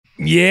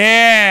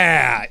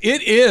Yeah,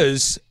 it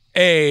is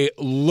a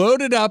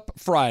loaded up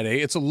Friday.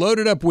 It's a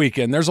loaded up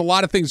weekend. There's a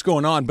lot of things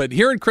going on, but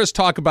hearing Chris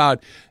talk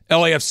about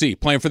LAFC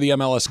playing for the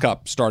MLS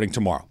Cup starting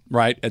tomorrow,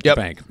 right, at the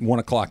bank, 1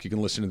 o'clock, you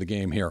can listen to the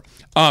game here.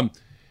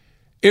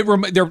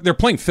 They're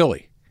playing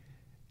Philly.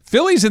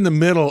 Philly's in the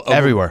middle of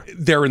everywhere.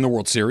 They're in the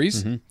World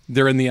Series. Mm-hmm.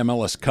 They're in the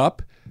MLS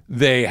Cup.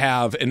 They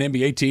have an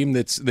NBA team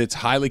that's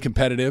highly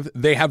competitive.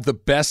 They have the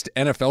best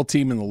NFL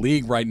team in the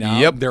league right now.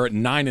 Yep. They're at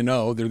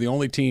 9-0. They're the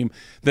only team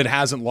that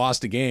hasn't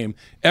lost a game.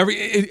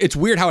 It's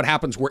weird how it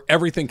happens where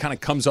everything kind of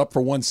comes up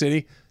for one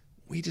city.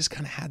 We just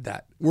kind of had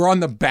that. We're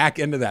on the back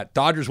end of that.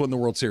 Dodgers won the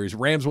World Series.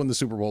 Rams won the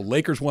Super Bowl.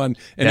 Lakers won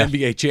an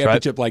NBA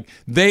championship. Right. Like,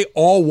 they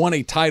all won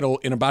a title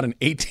in about an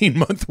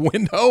 18-month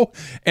window,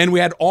 and we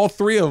had all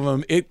three of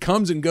them. It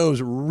comes and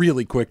goes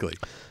really quickly.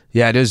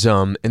 Yeah, it is.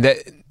 And that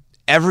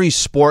every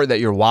sport that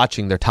you're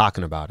watching, they're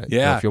talking about it. Yeah.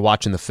 You know, if you're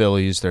watching the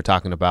Phillies, they're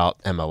talking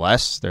about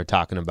MLS. They're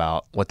talking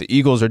about what the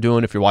Eagles are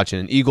doing. If you're watching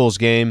an Eagles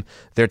game,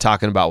 they're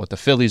talking about what the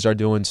Phillies are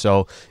doing.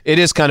 So it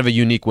is kind of a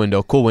unique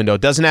window, cool window.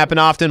 It doesn't happen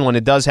often. When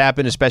it does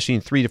happen, especially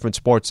in 3 different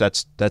sports,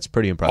 that's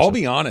pretty impressive. I'll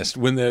be honest.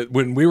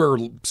 When we were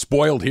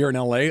spoiled here in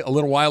LA a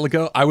little while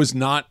ago, I was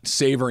not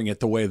savoring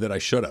it the way that I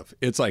should have.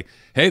 It's like,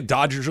 hey,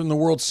 Dodgers are in the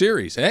World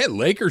Series. Hey,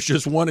 Lakers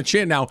just won a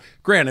chance. Now,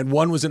 granted,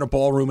 one was in a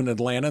ballroom in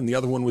Atlanta, and the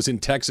other one was in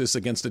Texas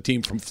against a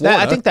team from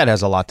Florida. I think that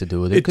has a lot to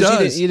do with it. It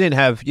does. You didn't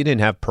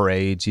have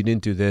parades. You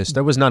didn't do this.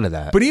 There was none of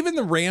that. But even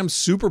the Rams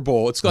Super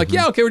Bowl, it's like,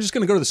 yeah, okay, we're just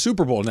going to go to the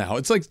Super Bowl now.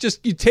 It's like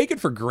just you take it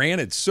for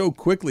granted so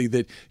quickly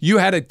that you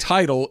had a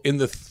title in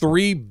the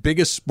 3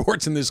 biggest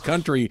sports in this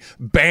country.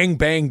 Bang,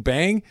 bang,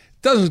 bang.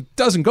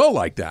 Doesn't go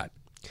like that.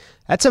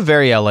 That's a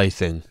very LA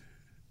thing.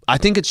 I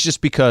think it's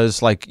just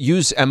because, like,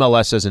 use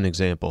MLS as an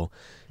example.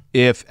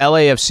 If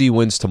LAFC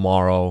wins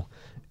tomorrow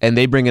and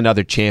they bring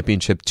another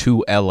championship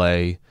to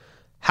LA,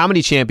 how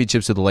many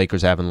championships do the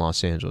Lakers have in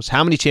Los Angeles?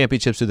 How many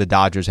championships do the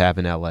Dodgers have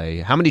in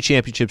LA? How many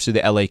championships do the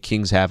LA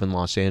Kings have in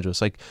Los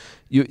Angeles? Like,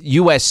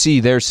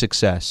 USC, their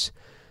success.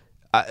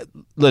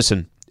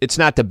 Listen, it's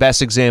not the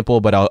best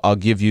example, but I'll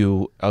give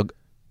you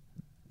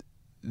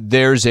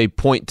there's a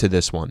point to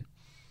this one.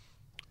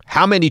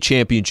 How many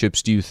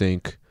championships do you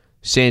think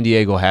San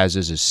Diego has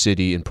as a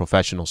city in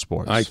professional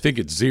sports? I think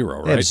it's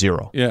 0, right? It's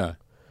 0. Yeah.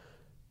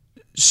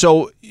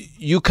 So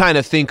you kind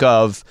of think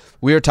of,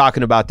 we were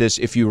talking about this,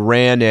 if you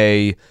ran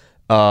if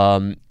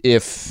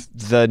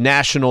the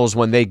Nationals,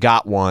 when they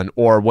got one,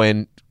 or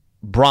when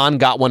Bron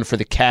got one for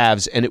the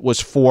Cavs and it was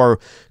for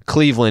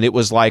Cleveland, it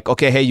was like,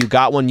 okay, hey, you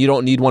got one, you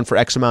don't need one for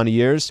X amount of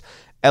years.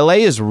 LA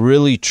is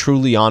really,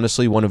 truly,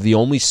 honestly, one of the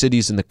only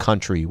cities in the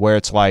country where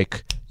it's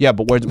like, yeah,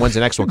 but when's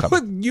the next one coming?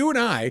 But you and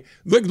I,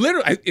 like,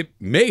 literally, it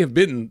may have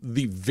been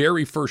the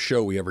very first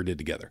show we ever did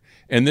together.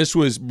 And this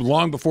was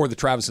long before the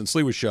Travis and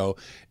Sliwa show.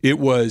 It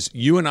was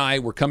you and I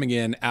were coming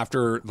in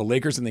after the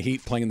Lakers and the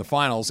Heat playing in the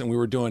finals, and we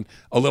were doing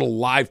a little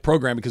live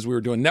program because we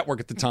were doing network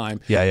at the time.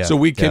 Yeah. So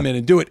we'd come in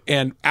and do it.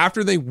 And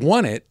after they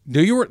won it,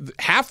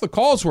 half the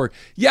calls were,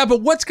 yeah,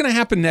 but what's going to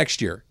happen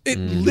next year? It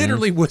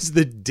literally was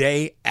the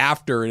day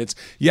after. And it's,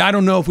 yeah, I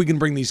don't know if we can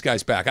bring these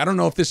guys back. I don't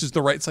know if this is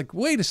the right. It's like,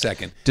 wait a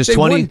second. They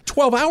won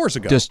 12 hours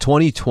ago. Does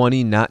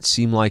 2020 not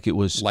seem like it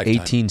was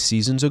Lifetime. 18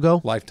 seasons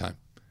ago? Lifetime.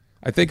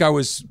 I think I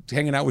was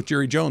hanging out with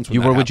Jerry Jones when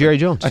you that were with happened. Jerry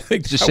Jones. I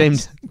think it's the same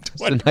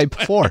the night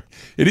before.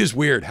 It is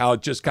weird how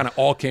it just kind of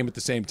all came at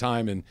the same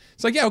time, and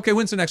it's like, yeah, okay,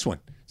 when's the next one?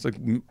 It's like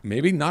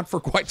maybe not for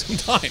quite some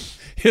time.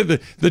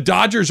 The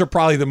Dodgers are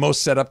probably the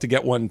most set up to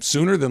get one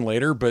sooner than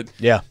later, but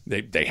yeah,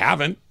 they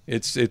haven't.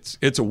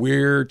 It's a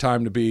weird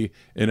time to be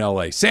in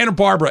LA. Santa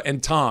Barbara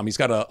and Tom. He's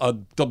got a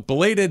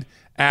belated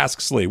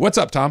Ask Slee. What's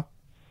up, Tom?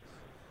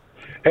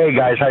 Hey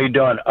guys, how you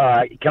doing?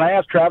 Can I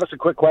ask Travis a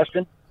quick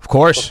question? Of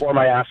course. Before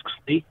my Ask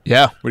Steve?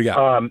 Yeah. What do you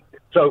got?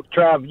 So,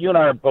 Trav, you and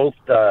I are both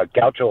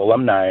Gaucho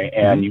alumni,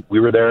 and we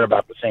were there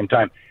about the same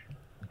time.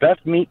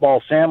 Best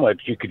meatball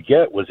sandwich you could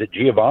get was at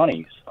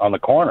Giovanni's on the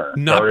corner.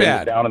 Not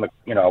bad. Down in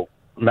the,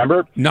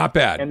 remember? Not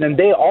bad. And then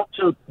they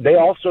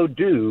also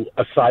do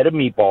a side of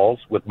meatballs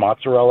with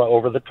mozzarella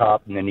over the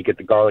top, and then you get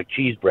the garlic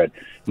cheese bread.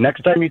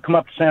 Next time you come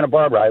up to Santa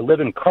Barbara, I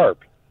live in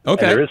Carp.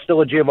 Okay. And there is still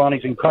a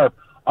Giovanni's in Carp.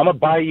 I'm going to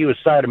buy you a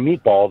side of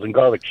meatballs and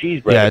garlic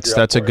cheese bread. Yeah,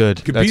 that's a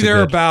good. Could be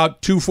there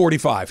about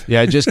 2:45.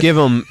 Yeah, just give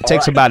them. It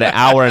takes about an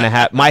hour and a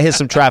half. Might hit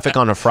some traffic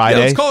on a Friday.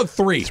 Yeah, let's call it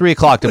 3. 3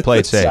 o'clock to play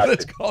it safe.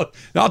 Let's call it.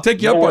 I'll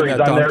take you up on that,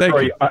 Tom.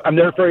 Thank you. I'm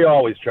there for you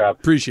always, Trav.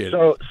 Appreciate it.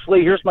 So,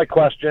 Slee, here's my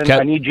question.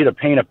 I need you to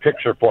paint a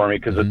picture for me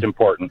because it's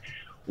important.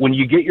 When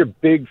you get your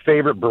big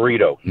favorite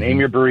burrito, name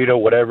your burrito,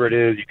 whatever it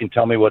is, you can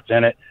tell me what's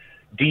in it.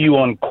 Do you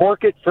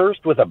uncork it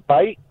first with a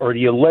bite, or do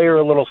you layer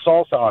a little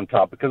salsa on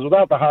top? Because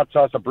without the hot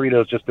sauce, a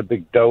burrito is just a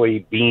big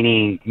doughy,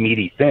 beany,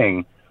 meaty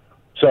thing.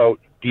 So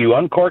do you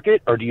uncork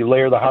it, or do you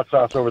layer the hot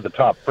sauce over the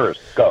top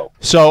first? Go.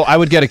 So I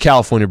would get a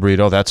California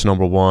burrito. That's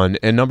number one.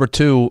 And number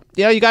two,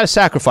 you got to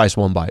sacrifice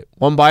one bite.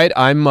 One bite,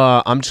 I'm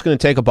just going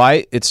to take a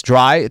bite. It's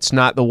dry. It's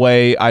not the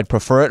way I'd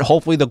prefer it.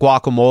 Hopefully the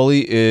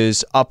guacamole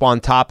is up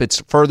on top.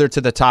 It's further to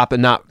the top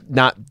and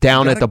not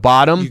down at the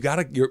bottom.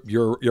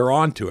 You're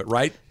on to it,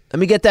 right? Let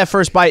me get that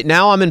first bite.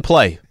 Now I'm in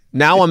play.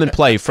 Now I'm in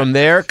play. From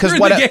there, because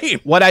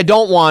what I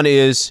don't want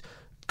is,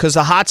 because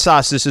the hot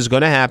sauce, this is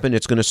going to happen.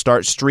 It's going to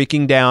start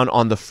streaking down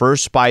on the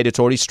first bite. It's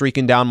already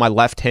streaking down my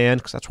left hand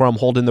because that's where I'm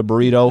holding the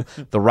burrito.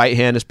 The right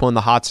hand is pulling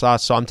the hot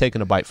sauce, so I'm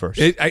taking a bite first.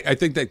 I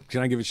think that,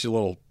 can I give you a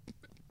little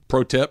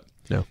pro tip?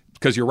 No.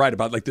 Because you're right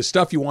about like the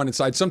stuff you want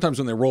inside. Sometimes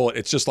when they roll it,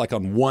 it's just like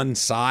on one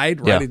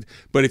side, right? Yeah.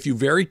 But if you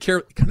very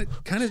carefully,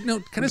 kind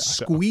of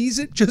squeeze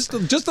it just a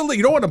little.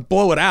 You don't want to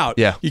blow it out.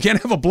 Yeah. You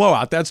can't have a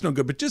blowout. That's no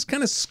good. But just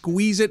kind of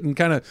squeeze it and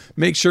kind of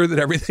make sure that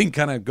everything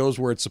kind of goes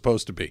where it's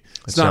supposed to be.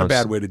 It's not a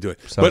bad way to do it.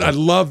 But I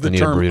love the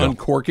term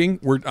uncorking.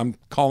 I'm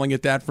calling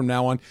it that from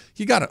now on.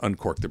 You got to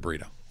uncork the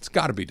burrito. It's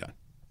got to be done.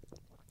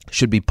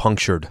 Should be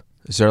punctured.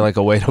 Is there like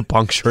a way to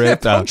puncture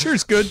it?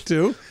 Puncture's good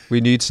too.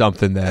 We need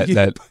something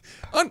that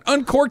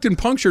uncorked and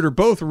punctured are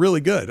both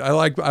really good. I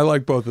like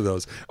both of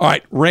those. All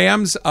right,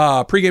 Rams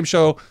pregame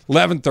show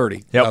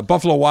 11:30. Yep.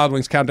 Buffalo Wild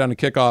Wings countdown to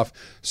kickoff,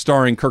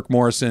 starring Kirk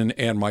Morrison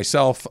and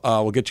myself.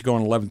 We'll get you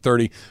going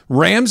 11:30.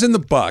 Rams and the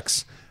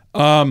Bucks.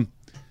 Rams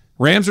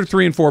are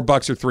 3-4.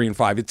 Bucks are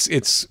 3-5.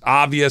 It's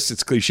obvious.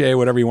 It's cliche.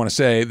 Whatever you want to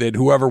say, that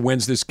whoever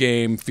wins this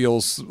game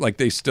feels like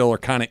they still are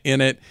kind of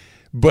in it.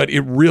 But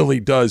it really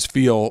does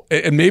feel,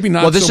 and maybe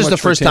not. Well, this so is much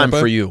the first time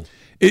for you.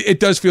 It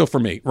does feel for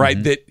me, right?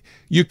 Mm-hmm. That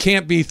you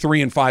can't be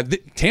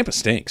 3-5. Tampa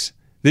stinks.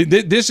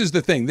 This is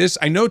the thing.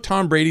 I know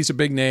Tom Brady's a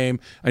big name.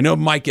 I know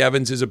Mike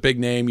Evans is a big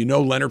name. You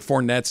know Leonard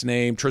Fournette's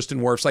name, Tristan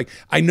Wirfs. Like,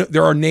 I know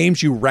there are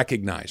names you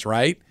recognize,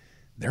 right?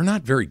 They're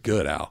not very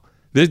good, Al.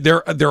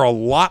 They're a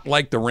lot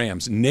like the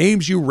Rams.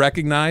 Names you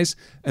recognize,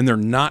 and they're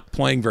not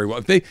playing very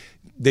well.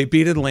 They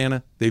beat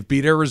Atlanta. They've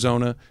beat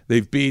Arizona.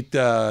 They've beat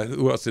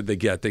who else did they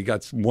get? They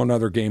got one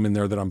other game in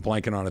there that I'm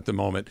blanking on at the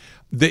moment.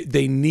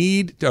 They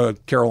need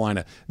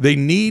Carolina. They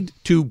need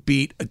to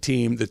beat a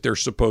team that they're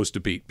supposed to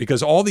beat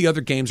because all the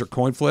other games are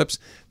coin flips.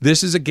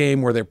 This is a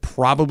game where they're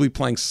probably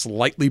playing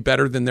slightly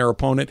better than their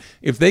opponent.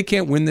 If they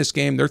can't win this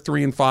game, they're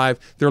 3-5.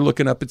 They're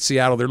looking up at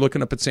Seattle. They're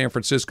looking up at San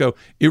Francisco.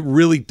 It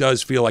really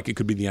does feel like it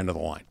could be the end of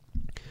the line.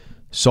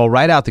 So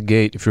right out the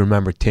gate, if you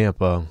remember,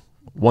 Tampa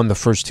won the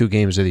first 2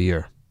 games of the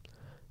year.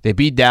 They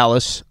beat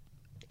Dallas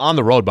on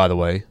the road, by the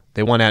way.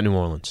 They won at New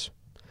Orleans.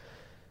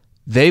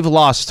 They've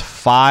lost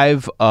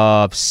 5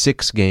 of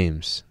 6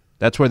 games.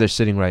 That's where they're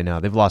sitting right now.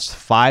 They've lost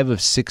 5 of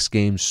 6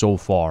 games so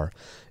far.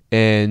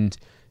 And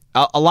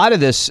a lot of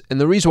this, and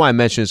the reason why I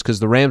mention it is because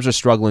the Rams are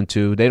struggling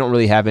too. They don't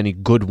really have any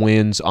good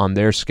wins on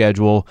their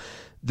schedule.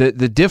 The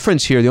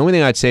difference here, the only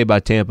thing I'd say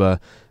about Tampa,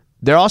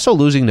 they're also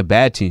losing to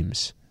bad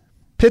teams.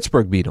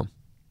 Pittsburgh beat them,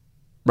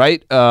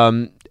 right?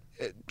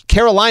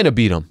 Carolina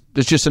beat them.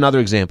 That's just another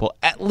example.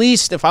 At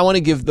least if I want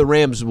to give the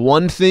Rams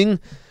one thing,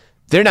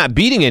 they're not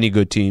beating any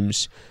good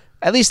teams.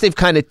 At least they've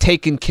kind of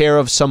taken care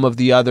of some of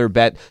the other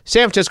bad.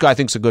 San Francisco, I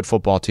think, is a good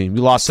football team.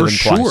 You lost to them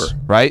twice,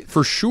 right?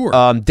 For sure.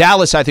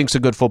 Dallas, I think, is a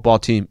good football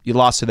team. You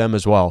lost to them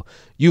as well.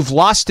 You've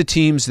lost to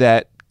teams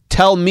that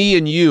tell me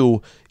and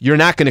you're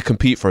not going to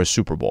compete for a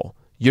Super Bowl.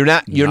 You're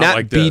not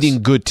like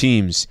beating good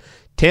teams.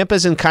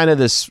 Tampa's in kind of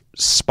this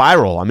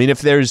spiral. I mean,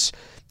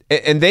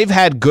 and they've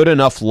had good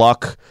enough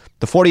luck.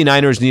 The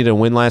 49ers needed a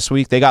win last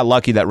week. They got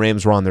lucky that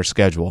Rams were on their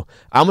schedule.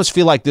 I almost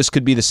feel like this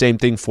could be the same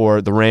thing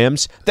for the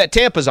Rams, that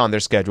Tampa's on their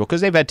schedule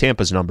because they've had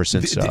Tampa's number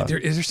since. They're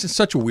in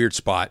such a weird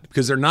spot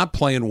because they're not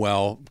playing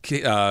well.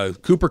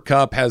 Cooper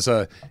Kupp has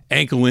a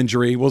ankle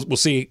injury. We'll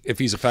see if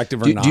he's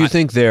effective or not. Do you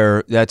think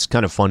that's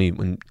kind of funny?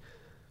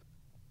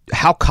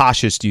 How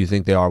cautious do you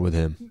think they are with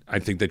him? I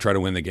think they try to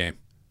win the game.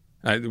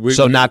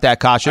 Not that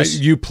cautious?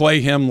 You play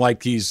him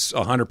like he's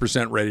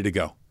 100% ready to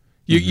go.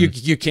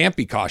 You can't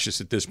be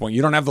cautious at this point.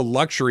 You don't have the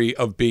luxury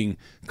of being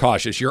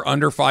cautious. You're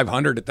under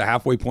 500 at the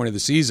halfway point of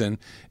the season.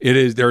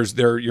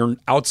 You're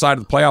outside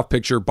of the playoff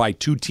picture by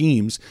 2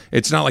 teams.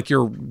 It's not like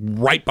you're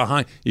right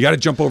behind. You got to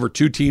jump over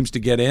 2 teams to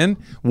get in.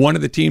 One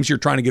of the teams you're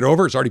trying to get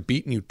over has already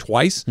beaten you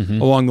twice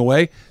along the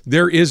way.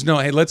 There is no,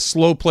 hey, let's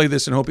slow play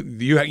this and hope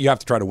you have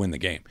to try to win the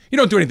game. You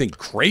don't do anything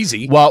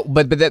crazy. Well,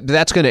 but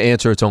that's going to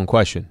answer its own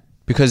question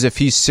because if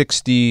he's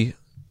 60%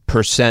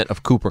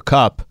 of Cooper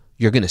Kupp,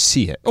 you're going to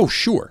see it. Oh,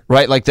 sure.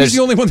 Right? Like he's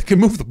the only one that can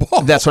move the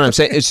ball. That's what I'm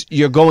saying.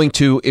 You're going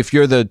to, if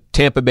you're the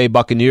Tampa Bay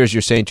Buccaneers,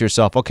 you're saying to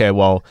yourself, okay,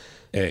 well,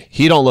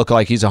 he don't look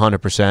like he's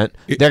 100%.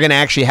 They're going to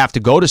actually have to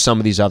go to some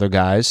of these other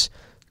guys.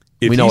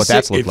 We know what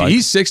that's looked like. If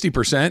he's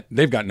 60%,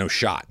 they've got no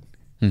shot.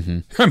 Mm-hmm.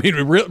 I mean,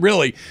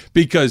 really,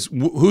 because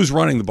who's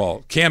running the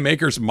ball? Cam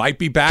Akers might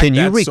be back. Can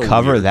you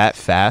recover that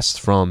fast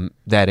from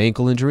that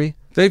ankle injury?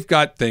 They've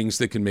got things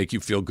that can make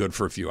you feel good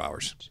for a few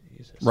hours.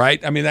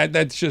 Right? I mean,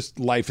 that's just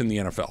life in the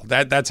NFL.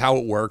 That's how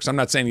it works. I'm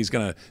not saying he's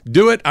going to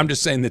do it. I'm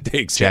just saying that they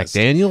exist. Jack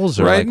Daniels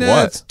or right?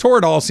 What?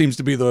 Toradol seems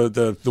to be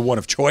the one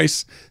of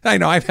choice. I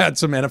know I've had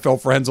some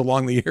NFL friends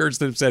along the years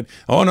that have said,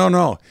 oh,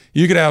 no.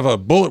 You could have a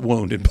bullet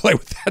wound and play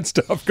with that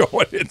stuff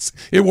going.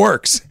 It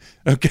works.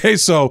 Okay,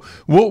 so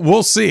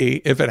we'll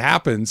see if it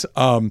happens.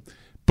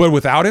 But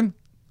without him,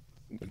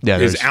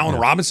 is Allen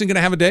Robinson going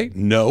to have a day?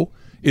 No.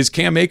 Is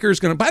Cam Akers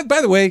going to –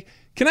 by the way –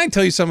 can I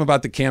tell you something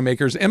about the Cam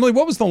Akers? Emily,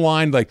 what was the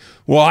line like,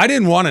 well, I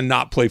didn't want to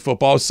not play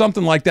football.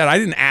 Something like that. I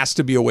didn't ask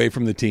to be away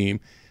from the team.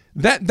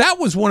 That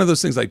was one of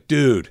those things like,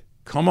 dude,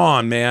 come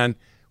on, man.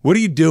 What are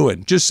you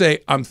doing? Just say,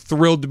 I'm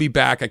thrilled to be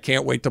back. I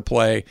can't wait to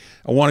play.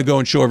 I want to go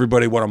and show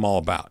everybody what I'm all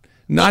about.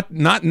 Not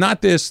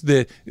this.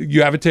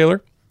 You have it,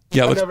 Taylor?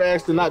 Yeah, I never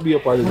asked to not be a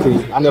part of the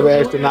team. I never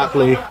asked to not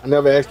play. I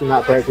never asked to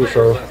not practice.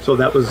 So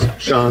that was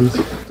Sean's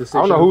decision.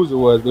 I don't know whose it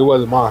was. It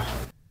wasn't mine.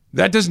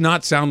 That does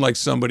not sound like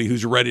somebody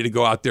who's ready to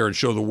go out there and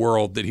show the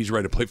world that he's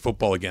ready to play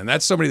football again.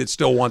 That's somebody that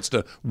still wants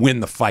to win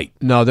the fight.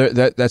 No,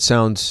 that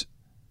sounds...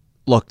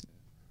 Look,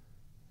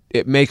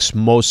 it makes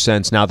most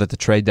sense now that the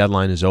trade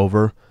deadline is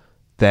over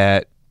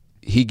that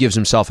he gives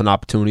himself an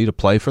opportunity to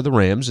play for the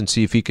Rams and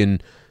see if he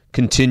can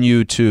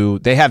continue to...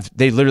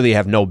 They literally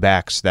have no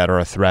backs that are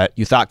a threat.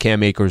 You thought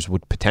Cam Akers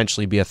would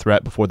potentially be a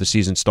threat before the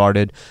season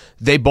started.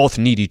 They both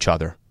need each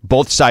other.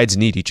 Both sides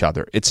need each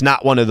other. It's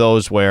not one of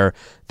those where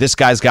this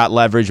guy's got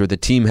leverage or the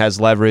team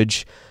has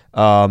leverage.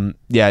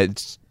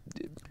 It's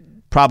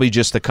probably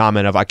just the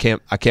comment of I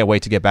can't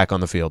wait to get back on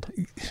the field.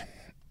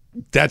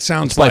 That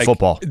sounds play like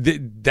football.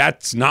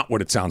 That's not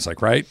what it sounds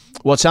like, right?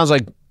 Well, it sounds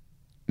like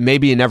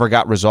maybe it never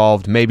got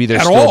resolved. Maybe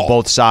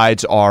both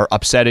sides are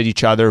upset at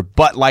each other.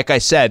 But like I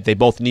said, they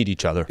both need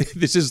each other.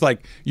 This is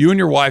like you and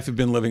your wife have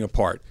been living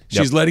apart.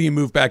 She's letting you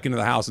move back into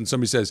the house, and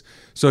somebody says,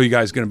 "So you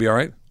guys going to be all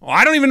right?" Oh,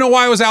 I don't even know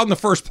why I was out in the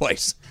first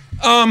place.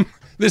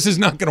 This is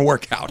not going to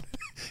work out.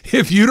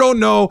 If you don't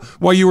know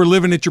why you were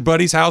living at your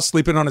buddy's house,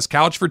 sleeping on his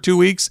couch for 2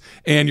 weeks,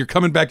 and you're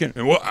coming back in,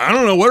 well, I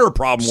don't know what her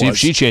problem was. See if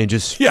she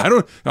changes. Yeah, I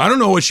don't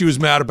know what she was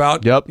mad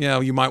about. Yep. Yeah,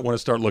 you might want to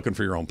start looking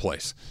for your own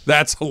place.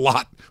 That's a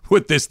lot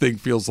what this thing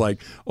feels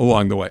like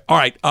along the way. All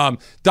right,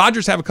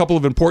 Dodgers have a couple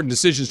of important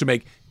decisions to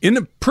make in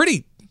a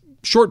pretty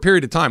short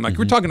period of time. Like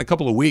we're talking a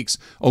couple of weeks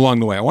along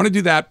the way. I want to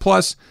do that.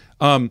 Plus,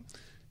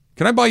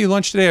 can I buy you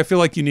lunch today? I feel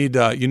like you need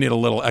a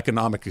little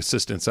economic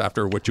assistance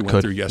after what you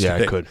went through yesterday.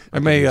 Yeah, I could. I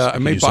may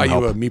buy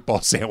you a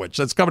meatball sandwich.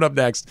 That's coming up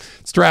next.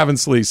 It's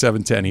Travis Lee,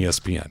 710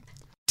 ESPN.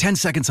 10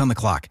 seconds on the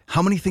clock.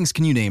 How many things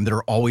can you name that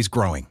are always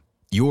growing?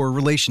 Your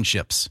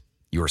relationships,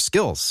 your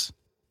skills,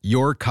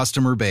 your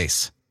customer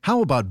base.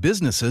 How about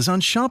businesses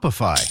on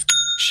Shopify?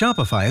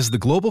 Shopify is the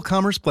global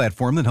commerce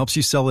platform that helps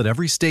you sell at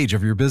every stage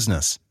of your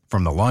business.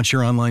 From the launch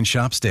your online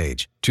shop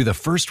stage to the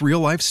first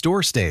real-life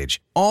store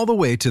stage, all the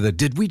way to the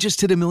did we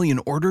just hit 1 million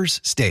orders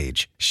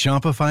stage,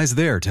 Shopify's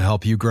there to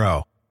help you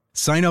grow.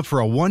 Sign up for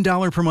a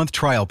 $1 per month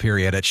trial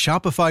period at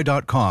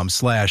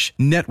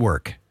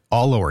shopify.com/network,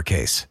 all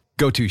lowercase.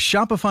 Go to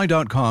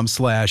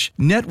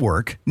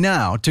shopify.com/network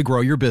now to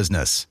grow your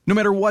business, no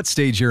matter what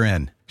stage you're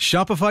in.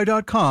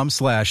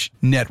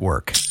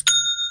 Shopify.com/network.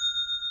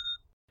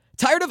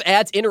 Tired of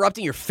ads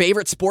interrupting your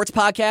favorite sports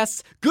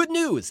podcasts? Good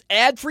news!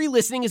 Ad-free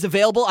listening is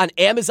available on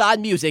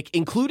Amazon Music,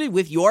 included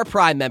with your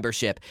Prime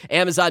membership.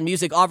 Amazon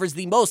Music offers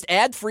the most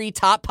ad-free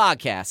top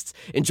podcasts.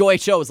 Enjoy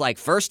shows like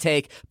First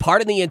Take,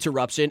 Pardon the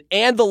Interruption,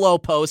 and The Low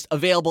Post,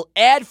 available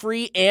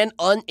ad-free and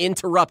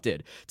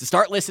uninterrupted. To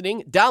start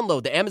listening,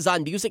 download the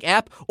Amazon Music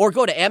app or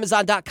go to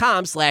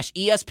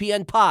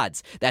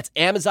amazon.com/ESPNpods. That's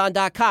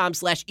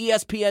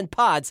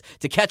amazon.com/ESPNpods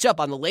to catch up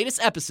on the latest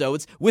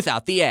episodes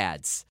without the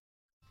ads.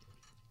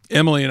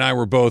 Emily and I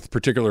were both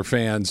particular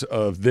fans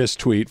of this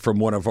tweet from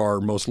one of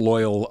our most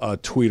loyal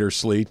tweeters,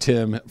 Slee,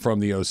 Tim from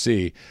the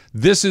OC.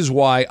 This is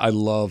why I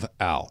love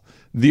Al.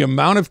 The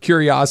amount of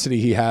curiosity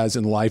he has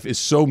in life is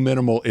so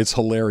minimal, it's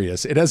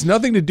hilarious. It has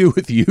nothing to do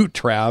with you,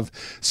 Trav.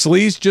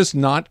 Slee's just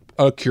not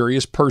a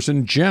curious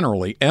person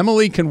generally.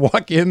 Emily can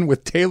walk in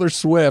with Taylor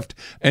Swift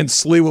and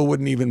Slee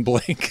wouldn't even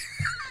blink.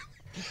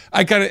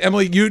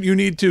 Emily, you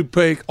need to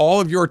pick all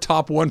of your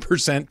top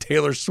 1%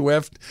 Taylor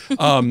Swift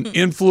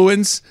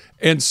influence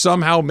and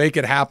somehow make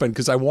it happen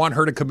because I want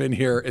her to come in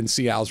here and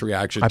see Al's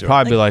reaction to it. I'd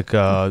probably be like,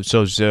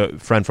 so is a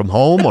friend from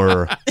home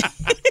or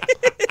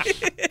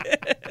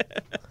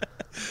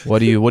what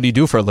do you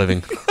do for a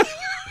living?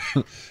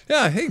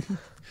 Yeah, hey,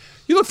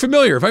 you look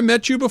familiar. Have I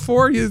met you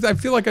before? I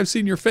feel like I've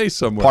seen your face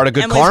somewhere. Part of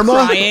Good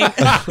Karma?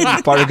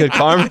 Part of Good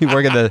Karma? You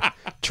work in the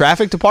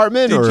traffic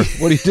department or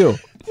what do you do?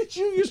 Did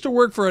you used to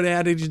work for an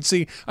ad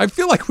agency? I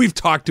feel like we've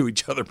talked to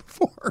each other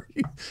before.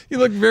 You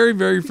look very,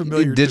 very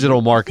familiar.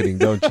 Digital marketing,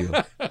 don't you?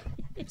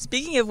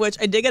 Speaking of which,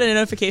 I did get a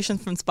notification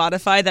from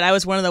Spotify that I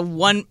was one of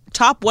the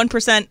top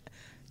 1%,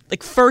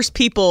 like first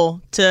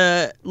people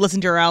to listen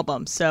to her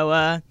album. So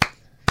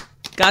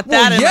got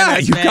that. Well, yeah,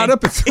 you got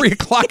up at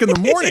 3:00 in the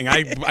morning.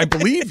 I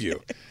believe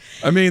you.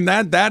 I mean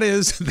that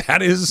is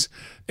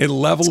a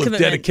level of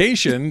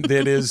dedication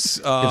that is.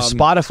 If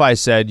Spotify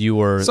said you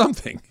were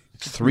something.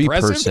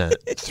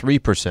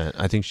 3%.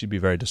 I think she'd be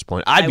very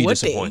disappointed. I'd be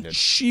disappointed.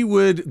 She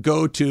would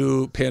go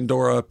to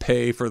Pandora,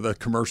 pay for the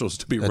commercials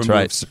to be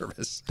removed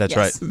service. That's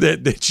right.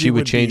 That she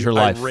would change her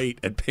life. Irate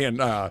at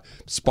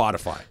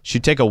Spotify.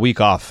 She'd take a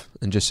week off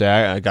and just say,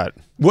 "I got."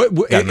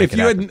 If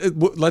you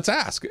had, let's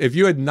ask, if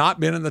you had not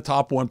been in the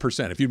top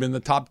 1%, if you'd been in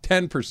the top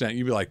 10%,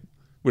 you'd be like,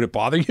 would it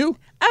bother you?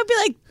 I'd be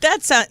like,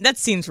 that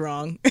seems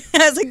wrong.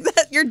 I was like,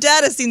 your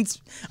data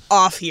seems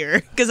off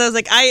here. Because I was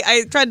like,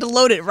 I tried to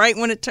load it right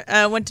when it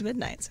went to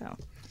midnight. So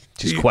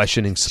Just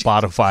questioning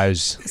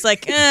Spotify's. It's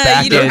like,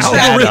 you don't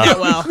track it that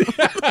well.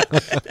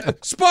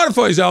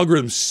 Spotify's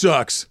algorithm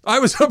sucks. I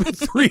was up at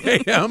 3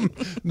 a.m.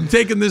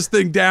 taking this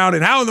thing down,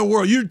 and how in the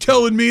world you're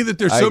telling me that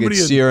there's somebody I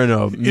could see her in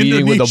a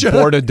meeting with the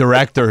board of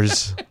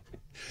directors.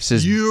 This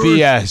is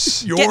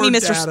BS. Get me,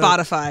 Mr.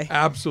 Spotify.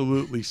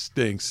 Absolutely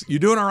stinks. You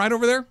doing all right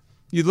over there?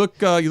 You look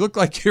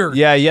like you're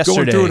yesterday,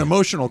 going through an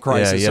emotional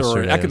crisis or an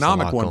yesterday,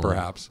 economic one,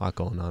 perhaps. A lot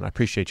going on. I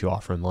appreciate you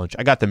offering lunch.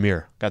 I got the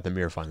mirror. Got the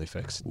mirror finally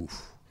fixed.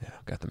 Oof. Yeah,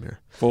 got the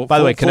mirror. By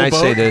the way, can I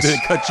say this? Did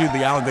it cut you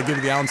the Allen? They give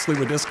you the Allen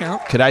Sleewa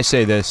discount? Could I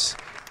say this?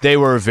 They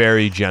were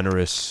very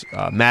generous.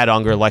 Matt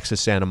Unger, Lexus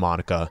Santa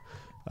Monica,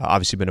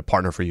 obviously been a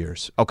partner for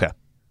years. Okay.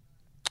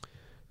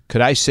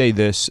 Could I say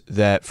this,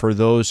 that for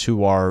those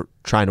who are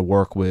trying to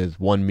work with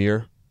one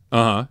mirror,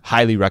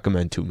 highly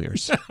recommend 2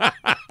 mirrors.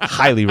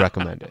 Highly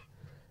recommend it.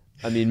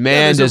 I mean,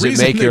 man, does it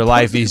make your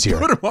life easier.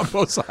 Put them on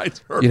both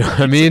sides. You know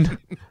what I mean?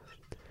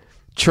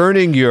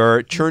 Turning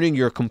your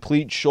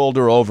complete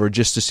shoulder over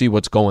just to see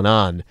what's going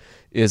on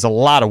is a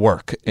lot of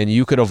work, and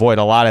you could avoid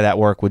a lot of that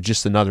work with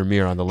just another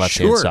mirror on the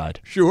left-hand side.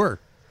 Sure.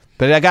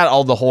 But I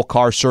got the whole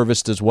car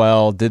serviced as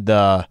well. Did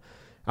about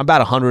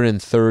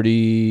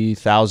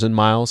 130,000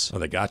 miles. Oh,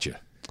 they got you.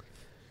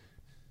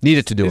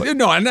 Needed to do it.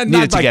 No, and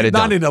not like,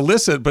 not in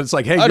illicit, but it's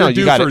like, hey, you're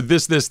due for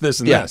this,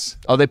 and this.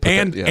 Oh, they put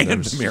and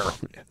the mirror.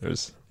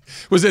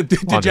 Did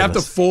you have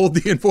to fold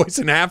the invoice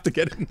in half to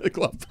get it in the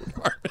glove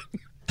compartment?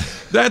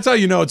 That's how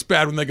you know it's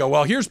bad when they go,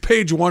 well, here's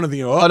page 1 of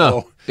the. Oh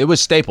no, it was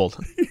stapled.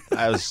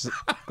 I was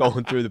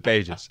going through the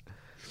pages.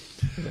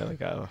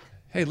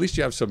 Hey, at least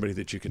you have somebody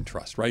that you can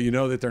trust, right? You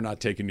know that they're not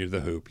taking you to the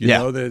hoop. You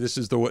know that this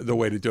is the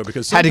way to do it,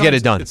 because had to get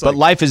it done. But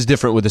life is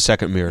different with the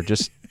second mirror.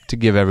 Just to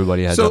give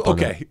everybody a heads up on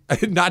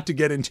that. Not to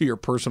get into your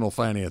personal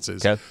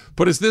finances, okay.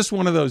 But is this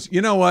one of those?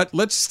 You know what?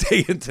 Let's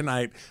stay in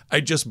tonight. I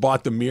just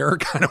bought the mirror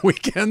kind of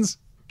weekends.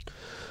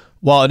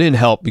 Well, it didn't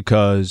help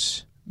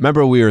because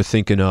remember we were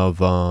thinking of.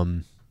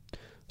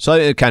 So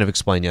I kind of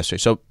explained yesterday.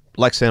 So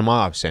like Santa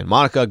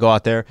Monica, go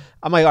out there.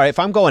 I'm like, all right, if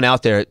I'm going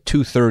out there at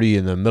 2:30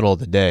 in the middle of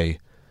the day,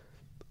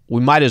 we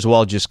might as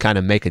well just kind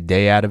of make a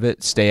day out of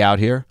it, stay out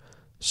here.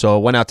 So I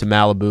went out to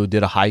Malibu,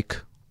 did a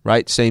hike,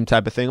 right? Same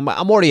type of thing.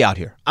 I'm already out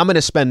here. I'm going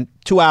to spend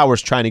 2 hours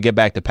trying to get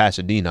back to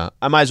Pasadena.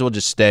 I might as well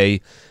just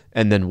stay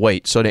and then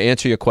wait. So to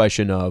answer your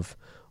question of,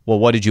 well,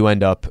 what did you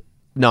end up?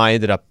 No, I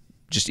ended up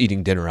just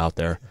eating dinner out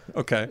there.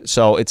 Okay.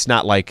 So it's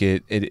not like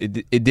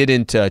it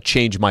didn't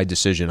change my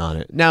decision on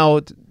it. Now,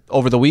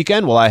 over the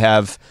weekend, will I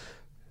have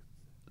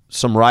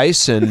some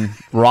rice and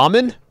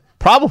ramen?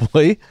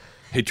 Probably.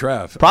 Hey,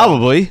 Trev.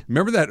 Probably.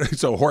 Remember that?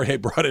 So Jorge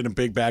brought in a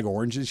big bag of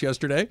oranges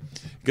yesterday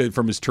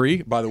from his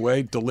tree. By the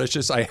way,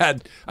 delicious. I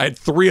had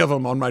 3 of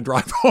them on my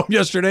drive home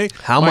yesterday.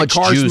 My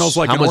car smells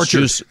like an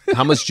orchard.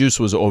 How much juice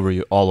was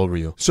all over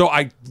you? So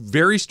I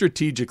very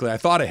strategically, I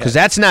thought ahead. Because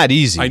that's not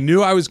easy. I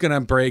knew I was going to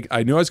break.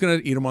 I knew I was going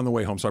to eat them on the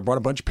way home. So I brought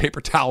a bunch of paper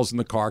towels in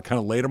the car, kind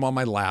of laid them on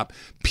my lap,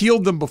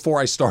 peeled them before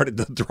I started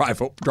the drive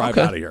out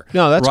of here.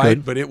 No, that's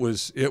good. But it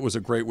was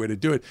a great way to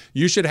do it.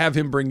 You should have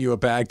him bring you a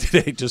bag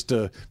today just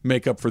to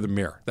make up for the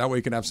mirror. That way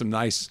you can have some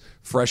nice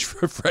fresh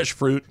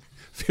fruit.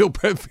 Feel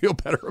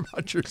better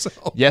about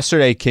yourself.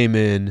 Yesterday came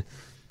in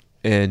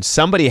and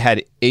somebody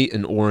had ate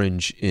an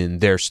orange in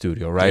their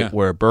studio, right? Yeah.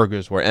 Where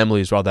burgers, where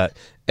Emily's, where all that.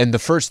 And the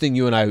first thing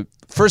you and I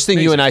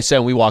said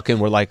when we walk in,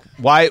 we're like,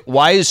 why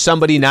is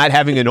somebody not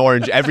having an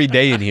orange every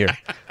day in here?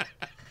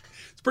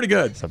 It's pretty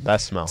good. It's the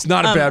best smell. It's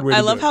not a bad way to do it.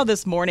 I love how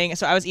this morning,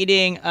 so I was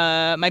eating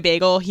my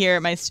bagel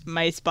here at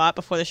my spot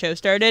before the show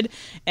started,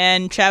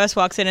 and Travis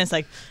walks in and is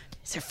like,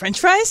 is there French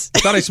fries? I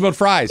thought I smelled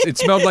fries. It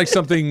smelled like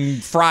something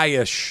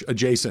fry-ish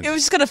adjacent. It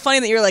was just kind of funny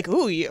that you're like,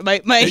 ooh,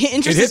 my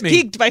interest is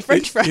piqued by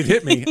French fries. It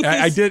hit me.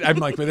 I did. I'm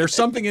like, but there's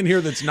something in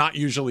here that's not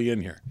usually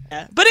in here.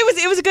 Yeah. But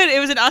it was good. It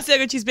was an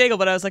Asiago cheese bagel,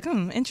 but I was like,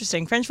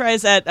 interesting. French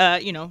fries at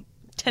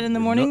 10 in the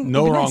morning.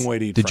 No wrong way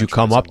to eat. Did you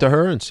come up to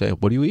her and say,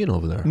 "What are you eating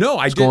over there? No,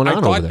 What's going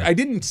on over there?" I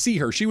didn't see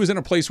her. She was in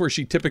a place where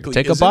she typically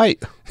take isn't. a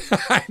bite.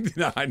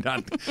 I'm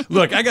not.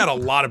 Look, I got a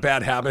lot of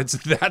bad habits.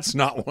 That's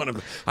not one of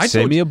them.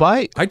 Send me a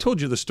bite. I told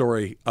you the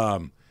story.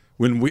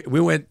 When we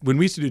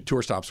used to do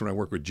tour stops when I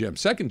worked with Jim.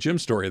 Second Jim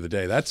story of the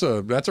day. That's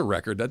a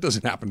record. That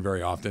doesn't happen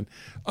very often.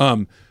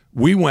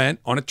 We went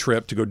on a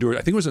trip to go do it.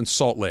 I think it was in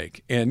Salt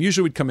Lake. And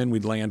usually we'd come in,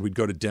 we'd land, we'd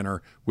go to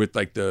dinner with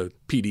like the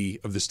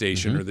PD of the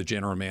station or the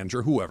general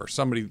manager, whoever,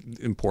 somebody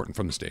important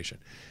from the station.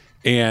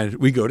 And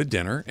we go to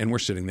dinner and we're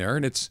sitting there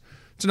and it's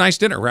a nice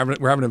dinner.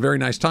 We're having a very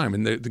nice time.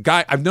 And the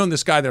guy, I've known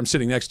this guy that I'm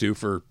sitting next to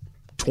for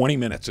 20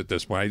 minutes at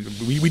this point.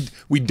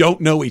 We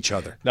don't know each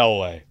other. No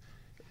way.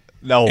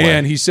 No way.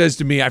 And he says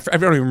to me, I don't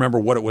even remember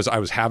what it was I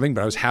was having,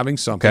 but I was having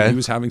something. Okay. He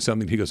was having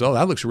something. He goes, "Oh,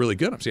 that looks really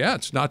good." I said, "Yeah,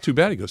 it's not too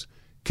bad." He goes,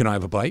 "Can I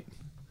have a bite?"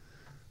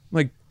 I'm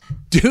like,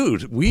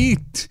 dude,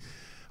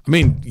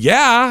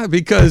 yeah,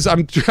 because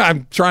I'm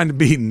trying to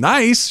be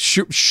nice,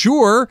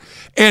 sure,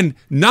 and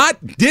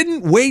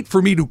didn't wait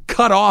for me to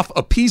cut off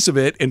a piece of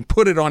it and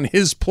put it on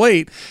his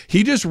plate.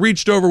 He just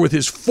reached over with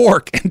his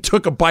fork and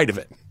took a bite of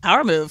it.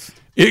 Power move.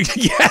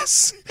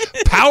 Yes.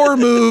 Power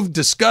move,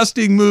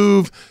 disgusting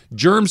move,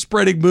 germ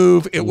spreading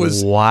move. It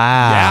was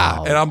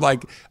wow. Yeah. And I'm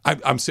like,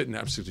 I'm sitting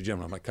next to Jim,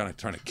 and I'm like kind of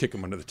trying to kick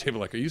him under the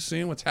table. Like, are you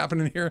seeing what's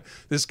happening here?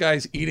 This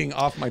guy's eating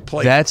off my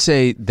plate. That's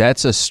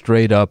a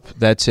straight up.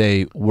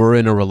 We're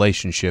in a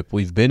relationship.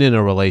 We've been in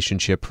a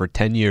relationship for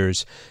 10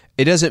 years.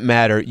 It doesn't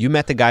matter. You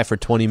met the guy for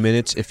 20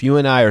 minutes. If you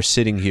and I are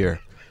sitting here,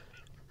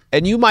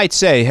 and you might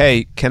say,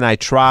 "Hey, can I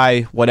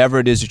try whatever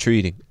it is that you're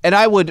eating?" And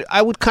I would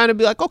kind of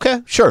be like,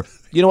 "Okay, sure.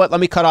 You know what? Let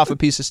me cut off a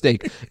piece of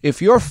steak."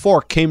 If your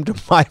fork came to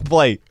my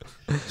plate,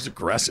 it was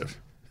aggressive.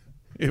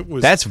 It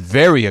was. That's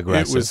very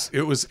aggressive.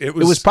 It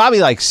was probably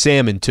like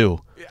salmon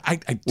too,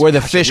 where the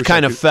fish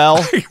kind of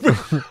fell.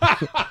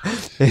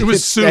 It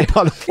was soup.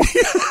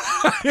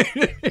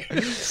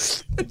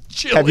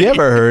 Have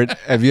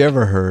you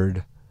ever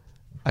heard?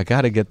 I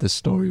got to get this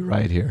story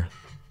right here.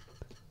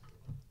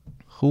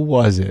 Who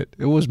was it?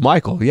 It was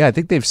Michael. Yeah, I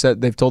think they've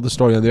told the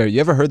story on there. You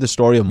ever heard the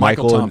story of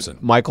Michael Thompson?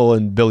 Michael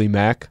and Billy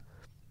Mack,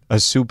 a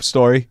soup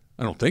story.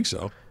 I don't think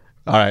so.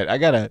 All right,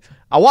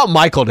 I want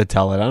Michael to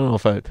tell it. I don't know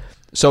if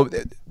So,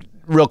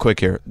 real quick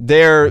here,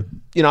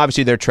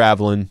 obviously they're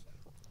traveling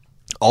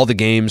all the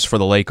games for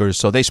the Lakers,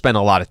 so they spend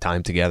a lot of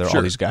time together. Sure.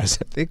 All these guys.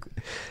 I think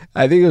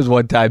it was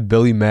one time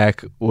Billy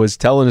Mack was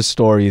telling a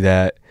story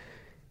that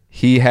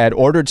he had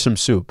ordered some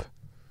soup,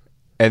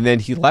 and then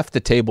he left the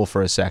table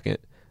for a second.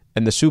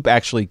 And the soup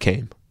actually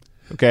came,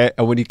 okay?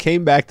 And when he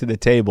came back to the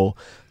table,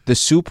 the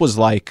soup was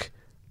like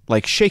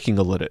shaking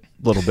a little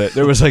bit.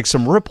 There was like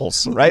some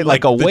ripples, right?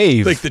 like a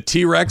wave. Like the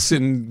T-Rex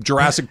in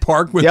Jurassic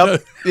Park. With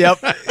Yep,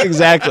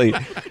 exactly.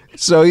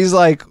 So he's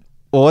like,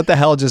 well, what the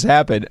hell just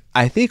happened?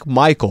 I think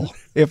Michael,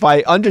 if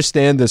I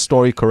understand the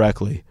story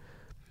correctly,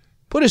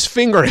 put his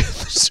finger in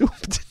the soup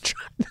to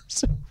try the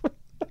soup.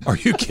 Are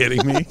you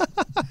kidding me?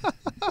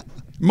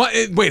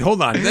 Wait,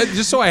 hold on.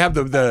 Just so I have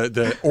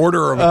the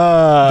order of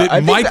I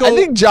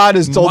think John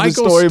has told the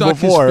story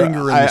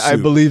before. I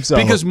believe so.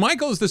 Because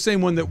Michael is the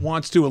same one that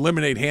wants to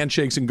eliminate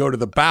handshakes and go to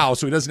the bow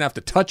so he doesn't have to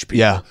touch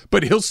people. Yeah.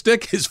 But he'll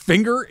stick his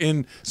finger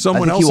in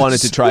someone else's. He wanted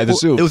to try the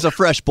soup. It was a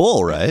fresh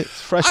bowl, right?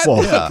 Fresh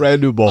bowl. Yeah.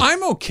 Brand new bowl.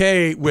 I'm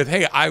okay with,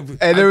 and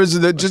there was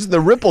just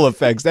the ripple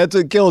effects. That's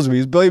what kills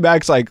me. Billy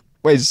Mack's like,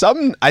 wait,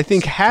 something I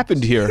think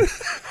happened here.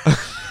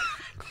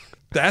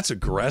 That's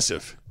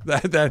aggressive.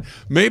 That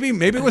maybe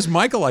it was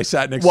Michael I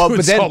sat next to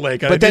in Salt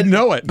Lake. I didn't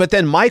know it. But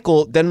then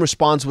Michael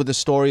responds with a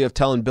story of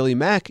telling Billy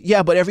Mack,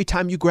 yeah, but every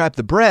time you grab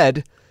the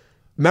bread,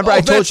 remember I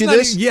told you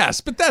this?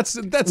 Yes, but that's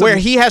where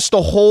he has to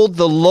hold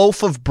the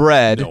loaf of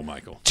bread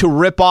to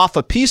rip off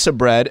a piece of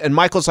bread, and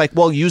Michael's like,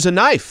 well, use a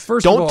knife.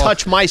 Don't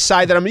touch my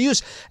side that I'm going to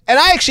use. And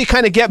I actually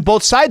kind of get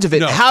both sides of it.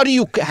 No. How do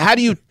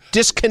you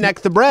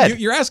disconnect the bread?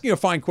 You're asking a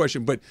fine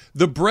question, but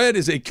the bread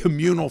is a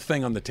communal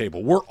thing on the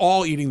table. We're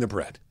all eating the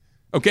bread.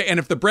 Okay, and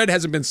if the bread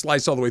hasn't been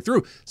sliced all the way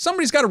through,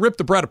 somebody's got to rip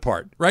the bread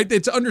apart, right?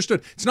 It's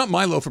understood. It's not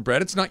my loaf of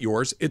bread. It's not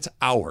yours. It's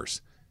ours.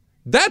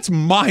 That's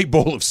my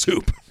bowl of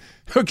soup.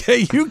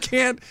 Okay, you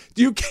can't.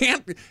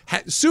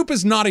 Soup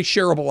is not a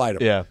shareable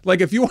item. Yeah.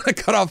 Like if you want to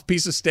cut off a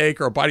piece of steak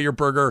or a bite of your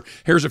burger,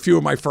 here's a few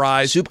of my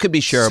fries. Soup could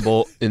be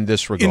shareable in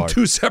this regard. In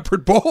two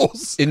separate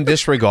bowls. In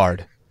this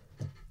regard.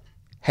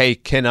 Hey,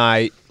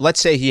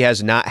 let's say he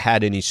has not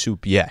had any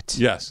soup yet.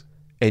 Yes.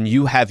 And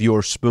you have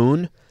your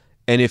spoon.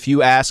 And if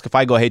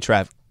I go, hey,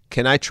 Trav,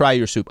 can I try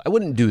your soup? I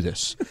wouldn't do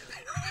this.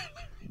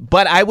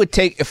 But I would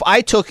if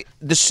I took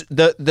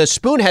the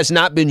spoon has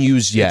not been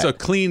used yet. It's a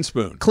clean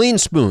spoon. Clean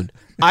spoon.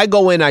 I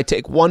go in, I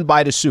take one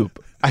bite of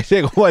soup. I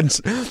take one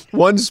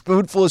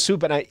spoonful of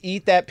soup and I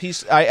eat that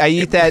piece. I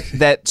eat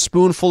that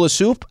spoonful of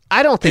soup.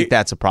 I don't think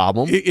that's a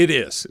problem. It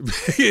is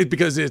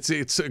because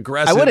it's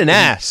aggressive. I wouldn't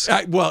ask.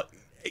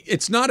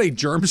 It's not a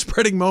germ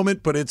spreading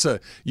moment, but it's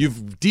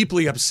you've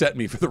deeply upset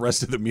me for the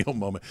rest of the meal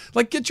moment.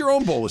 Like, get your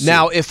own bowl of soup.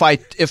 Now, if I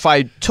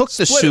took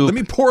the soup, let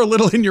me pour a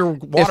little in your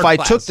water. If I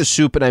took the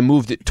soup and I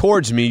moved it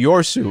towards me,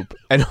 your soup,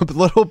 and a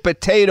little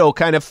potato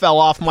kind of fell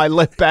off my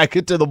lip back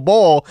into the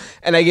bowl,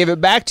 and I gave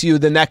it back to you,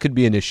 then that could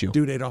be an issue.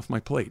 Dude ate off my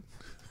plate.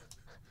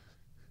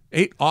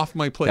 Ate off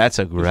my plate. That's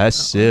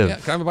aggressive. Yeah,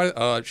 can I have a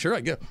bite? Sure,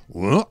 I get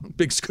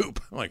big scoop.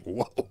 I'm like,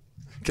 whoa.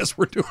 Guess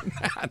we're doing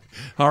that.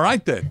 All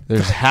right, then.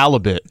 There's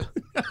halibut.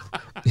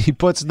 He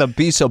puts the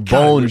piece of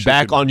bone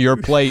back on your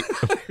plate.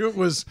 It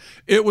was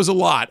a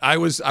lot. I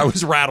was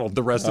rattled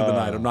the rest of the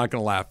night. I'm not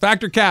going to laugh.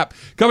 Factor Cap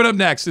coming up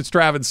next. It's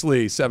Travis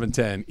Lee,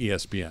 710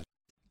 ESPN.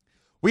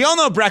 We all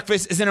know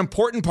breakfast is an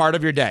important part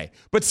of your day,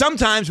 but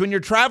sometimes when you're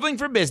traveling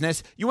for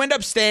business, you end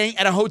up staying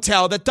at a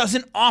hotel that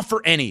doesn't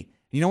offer any.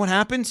 You know what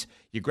happens?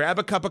 You grab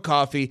a cup of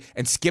coffee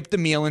and skip the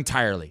meal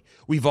entirely.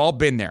 We've all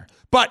been there.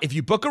 But if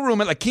you book a room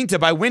at La Quinta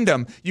by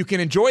Wyndham, you can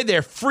enjoy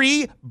their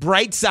free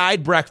Bright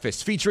Side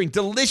breakfast featuring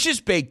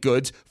delicious baked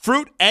goods,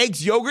 fruit,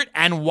 eggs, yogurt,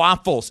 and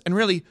waffles. And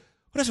really,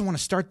 who doesn't want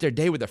to start their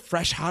day with a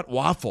fresh, hot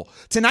waffle?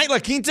 Tonight, La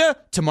Quinta,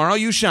 tomorrow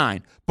you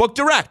shine. Book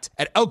direct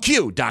at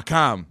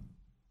lq.com.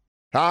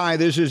 Hi,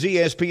 this is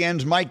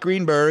ESPN's Mike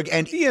Greenberg,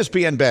 and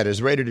ESPN Bet is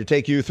ready to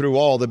take you through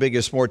all the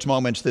biggest sports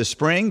moments this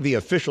spring. The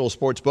official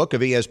sports book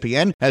of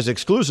ESPN has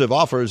exclusive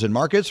offers and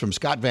markets from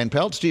Scott Van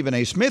Pelt, Stephen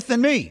A. Smith, and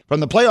me.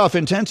 From the playoff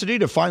intensity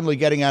to finally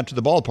getting out to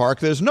the ballpark,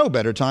 there's no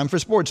better time for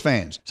sports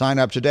fans. Sign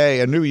up today,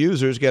 and new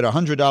users get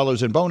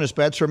 $100 in bonus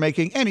bets for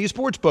making any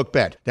sportsbook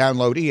bet.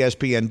 Download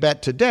ESPN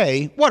Bet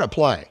today. What a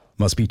play.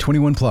 Must be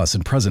 21 plus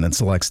and present in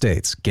select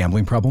states.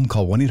 Gambling problem?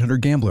 Call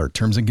 1-800-GAMBLER.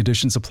 Terms and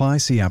conditions apply.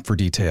 See app for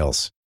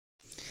details.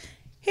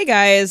 Hey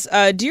guys,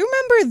 do you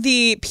remember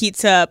the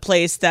pizza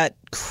place that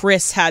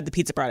Chris had the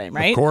pizza brought in,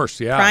 right? Of course,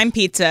 yeah. Prime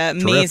Pizza,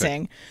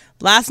 amazing. Terrific.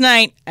 Last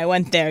night, I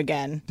went there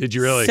again. Did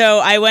you really? So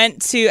I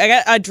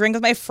got a drink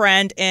with my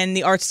friend in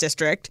the Arts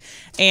District,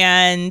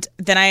 and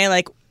then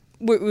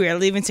we were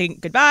leaving saying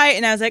goodbye,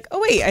 and I was like, oh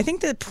wait, I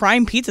think the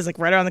Prime Pizza is like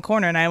right around the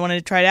corner, and I wanted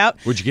to try it out.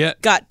 What'd you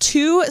get? Got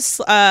 2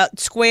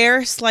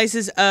 square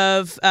slices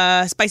of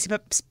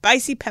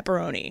spicy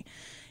pepperoni.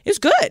 It was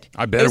good.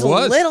 I bet it was. It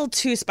was a little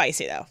too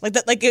spicy though.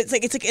 It's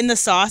like in the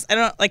sauce. I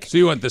don't like. So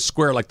you want the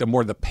square, like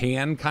the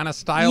pan kind of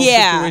style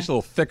Yeah. situation, a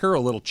little thicker, a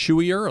little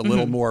chewier, a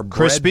little more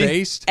Crispy? bread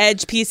based.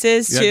 Edge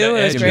pieces too. Yeah,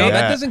 It was no, great.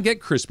 that doesn't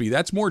get crispy.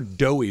 That's more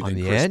doughy than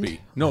the crispy. end?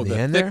 No, On the the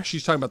end thick. there?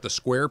 She's talking about the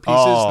square pieces.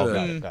 Oh,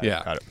 the-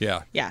 got it.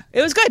 Yeah. Yeah,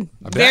 it was good.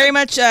 bet. Very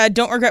much.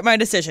 Don't regret my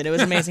decision. It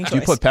was an amazing choice. Do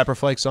you put pepper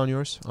flakes on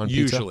yours? On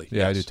pizza? Usually,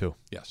 Yeah, I yes. do too.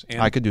 Yes,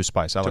 I could do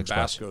spice. I like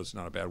spice. Tabasco's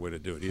not a bad way to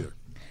do it either.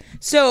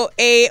 So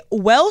a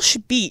Welsh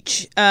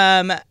beach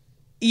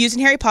used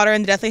in Harry Potter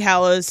and the Deathly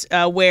Hallows,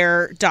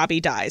 where Dobby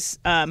dies,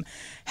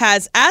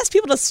 has asked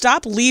people to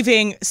stop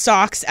leaving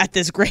socks at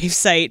this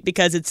gravesite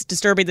because it's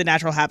disturbing the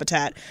natural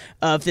habitat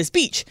of this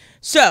beach.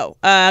 So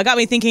got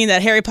me thinking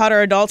that Harry Potter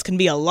adults can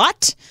be a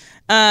lot.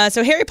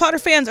 So Harry Potter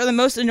fans are the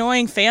most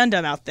annoying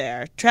fandom out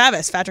there.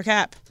 Travis, Fat or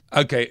Cap?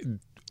 Okay,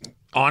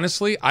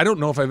 honestly, I don't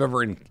know if I've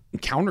ever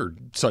encountered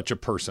such a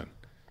person.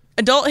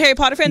 Adult Harry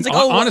Potter fans like,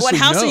 Honestly, what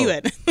house no. are you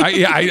in?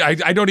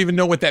 I don't even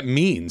know what that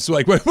means.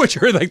 Like, what's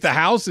your the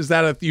house? Is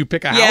that if you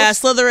pick a house? Yeah,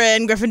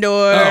 Slytherin, Gryffindor.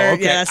 Oh,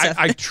 okay. Yeah, stuff.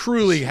 I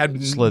truly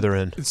had Slither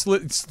in.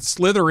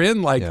 Slither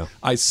in, like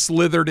I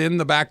slithered in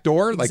the back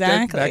door, like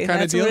Exactly. that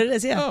kind That's of deal. what it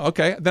is, yeah. Oh,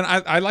 okay. Then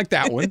I like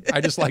that one.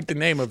 I just like the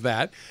name of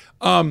that.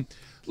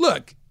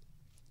 Look,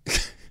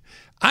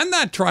 I'm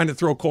not trying to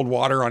throw cold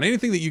water on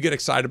anything that you get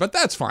excited about.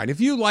 That's fine.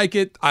 If you like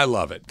it, I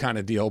love it, kind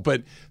of deal.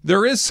 But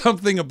there is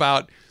something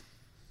about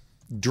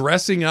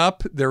dressing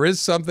up. There is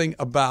something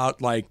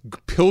about like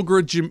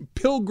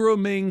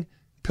pilgriming.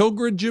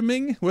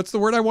 What's the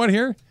word I want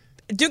here?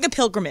 Doing a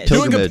pilgrimage.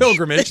 Doing a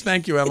pilgrimage.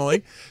 Thank you,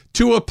 Emily.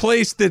 To a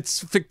place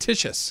that's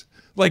fictitious.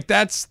 Like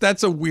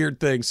that's a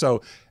weird thing.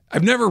 So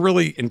I've never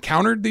really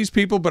encountered these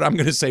people, but I'm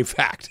going to say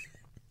fact.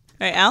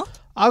 All right, Al?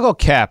 I'll go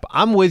Cap.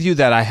 I'm with you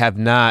that I have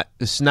not.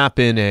 It's not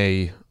been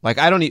a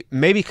I don't.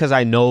 Maybe because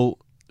I know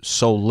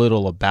so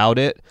little about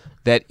it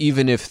that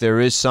even if there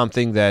is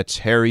something that's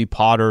Harry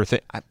Potter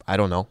thing, I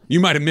don't know. You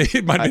might have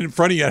it might have been in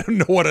front of you. I don't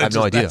know what. I have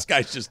no idea. This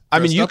guy's just. I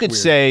mean, you could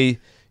say.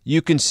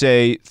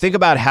 Think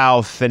about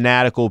how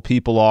fanatical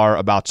people are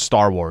about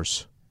Star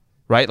Wars,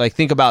 right? Like,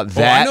 think about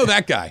that. Oh, I know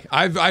that guy.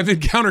 I've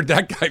encountered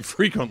that guy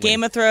frequently.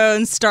 Game of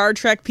Thrones, Star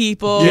Trek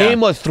people. Yeah.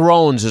 Game of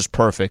Thrones is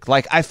perfect.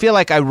 Like, I feel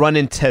like I run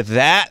into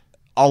that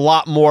a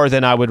lot more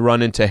than I would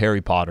run into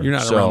Harry Potter. You're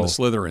not around the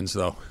Slytherins,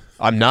 though.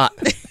 I'm not.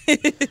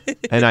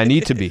 And I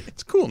need to be.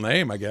 It's a cool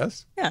name, I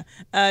guess. Yeah.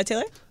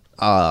 Taylor?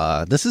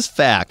 This is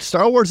fact.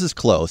 Star Wars is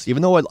close.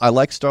 Even though I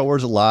like Star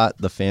Wars a lot,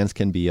 the fans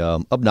can be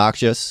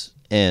obnoxious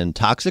and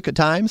toxic at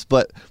times.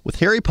 But with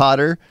Harry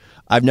Potter,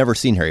 I've never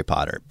seen Harry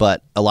Potter,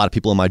 but a lot of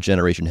people in my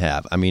generation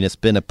have. I mean, it's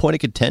been a point of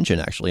contention,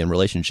 actually, in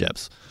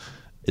relationships.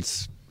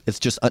 It's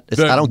just, I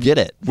don't get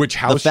it. Which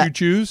house you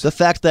choose? The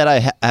fact that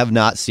I have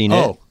not seen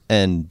it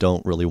and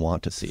don't really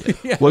want to see it.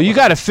 Yeah. Well, you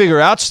got to figure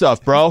out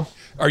stuff, bro.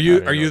 Are you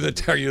a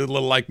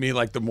little like me?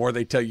 Like the more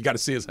they tell you, got to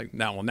see it, it's like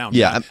now.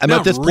 Yeah, I'm now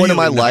at this point really in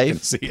my not life. gonna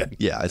see it.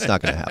 Yeah, it's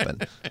not going to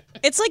happen.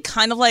 It's like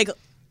kind of like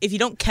if you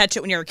don't catch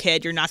it when you're a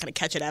kid, you're not going to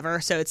catch it ever.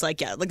 So it's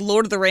like, like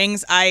Lord of the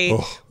Rings, I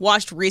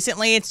watched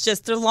recently. It's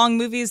just they're long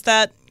movies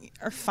that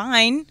are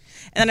fine.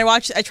 And then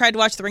I tried to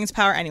watch The Rings of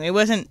Power anyway. It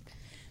wasn't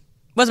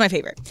my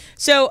favorite.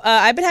 So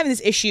I've been having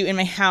this issue in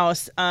my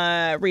house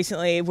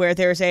recently where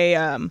there's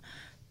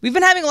we've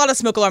been having a lot of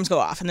smoke alarms go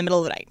off in the middle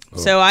of the night. Oh.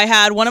 So I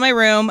had one in my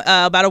room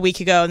about a week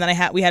ago, and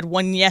then we had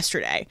one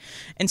yesterday.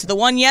 And so the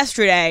one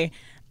yesterday,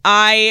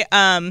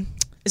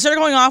 it started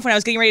going off when I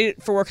was getting ready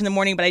for work in the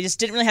morning, but I just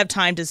didn't really have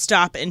time to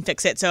stop and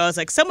fix it. So I was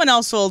like, someone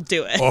else will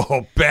do it.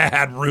 Oh,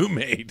 bad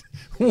roommate.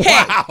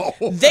 Wow.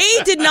 Hey,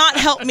 they did not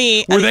help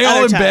me. Were they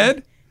all in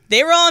bed?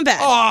 They were all in bed.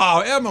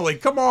 Oh, Emily,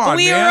 come on,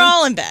 we man. were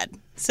all in bed.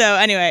 So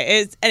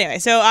anyway,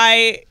 so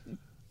I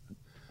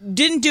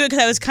didn't do it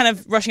because I was kind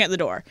of rushing out the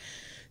door.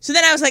 So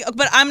then I was like,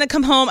 but I'm going to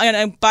come home. I'm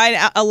going to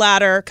buy a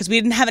ladder because we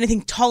didn't have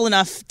anything tall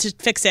enough to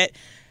fix it.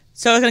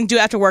 So I was going to do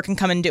it after work and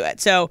come and do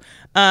it. So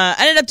I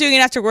ended up doing it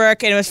after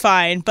work, and it was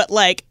fine. But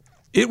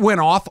it went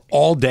off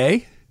all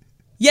day?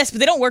 Yes, but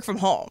they don't work from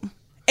home.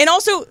 And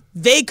also,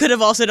 they could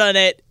have also done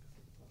it.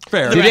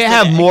 Fair. Did it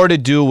have more to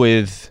do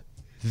with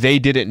they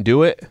didn't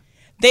do it?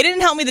 They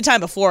didn't help me the time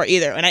before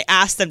either, and I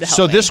asked them to help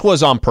me. So this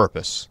was on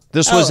purpose.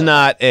 This was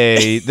not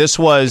this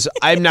was,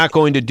 I'm not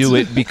going to do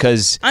it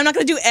because... I'm not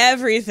going to do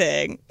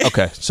everything.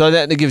 Okay, so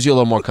that gives you a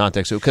little more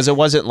context. Because it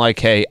wasn't like,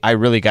 hey, I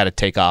really got to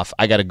take off.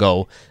 I got to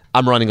go.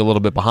 I'm running a little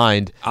bit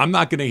behind. I'm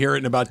not going to hear it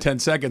in about 10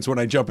 seconds when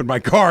I jump in my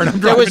car and I'm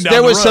driving down the road.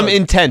 There was some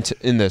intent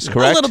in this,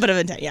 correct? A little bit of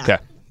intent, yeah. Okay.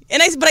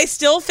 But I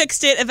still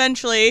fixed it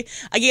eventually.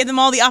 I gave them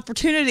all the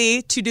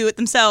opportunity to do it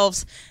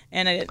themselves,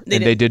 and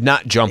they did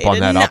not jump on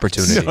that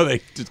opportunity. No,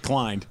 they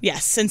declined.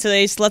 Yes, and so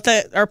they just let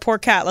our poor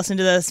cat listen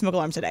to the smoke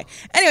alarm today.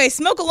 Anyway,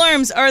 smoke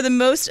alarms are the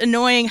most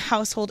annoying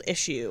household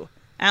issue.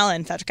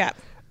 Alan, Thatcher Cap.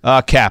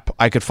 Cap,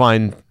 I could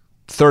find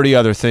 30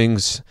 other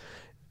things.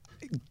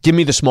 Give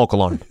me the smoke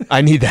alarm.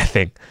 I need that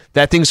thing.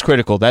 That thing's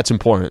critical. That's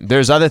important.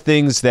 There's other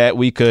things that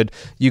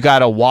you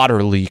got a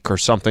water leak or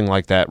something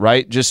like that,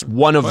 right? Just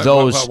one of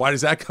those. Why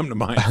does that come to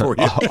mind for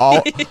you?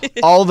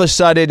 all of a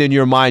sudden in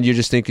your mind, you're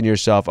just thinking to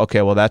yourself,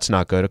 okay, well, that's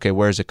not good. Okay,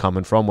 where's it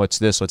coming from? What's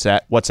this? What's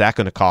that? What's that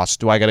going to cost?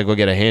 Do I got to go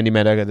get a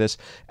handyman? I got this.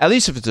 At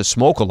least if it's a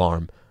smoke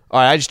alarm. All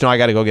right, I just know I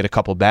got to go get a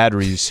couple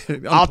batteries.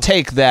 I'll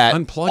take that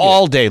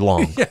all day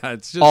long. Yeah,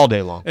 it's just all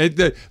day long.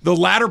 The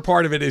latter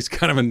part of it is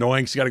kind of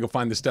annoying. So you got to go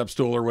find the step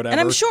stool or whatever.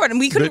 And I'm short, and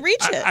we couldn't reach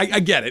it. I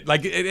get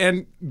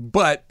it.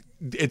 But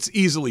it's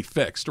easily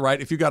fixed, right?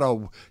 If you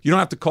don't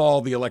have to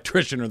call the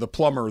electrician or the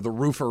plumber or the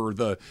roofer or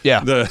the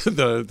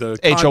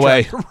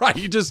HOA,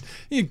 right?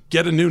 You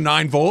get a new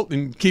 9-volt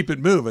and keep it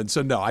moving.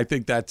 So no, I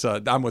think that's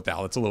I'm with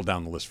Al. It's a little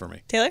down the list for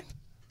me. Taylor.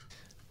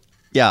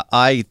 Yeah,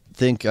 I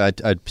think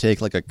I'd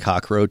take like a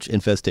cockroach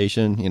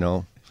infestation.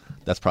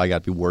 That's probably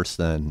got to be worse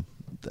than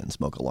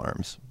smoke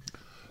alarms.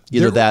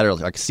 Either that or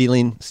like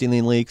ceiling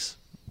leaks.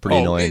 Pretty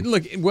annoying.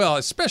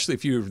 Especially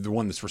if you're the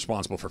one that's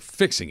responsible for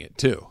fixing it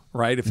too,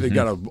 right? If they've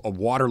got a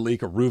water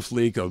leak, a roof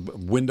leak, a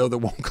window that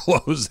won't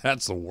close,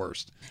 that's the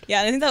worst.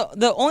 Yeah, I think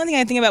the only thing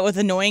I think about with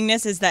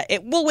annoyingness is that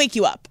it will wake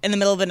you up in the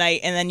middle of the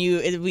night, and then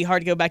it'll be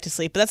hard to go back to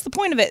sleep. But that's the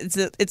point of it.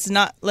 It's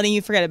not letting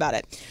you forget about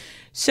it.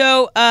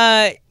 So,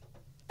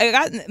 I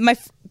got my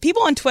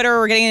people on Twitter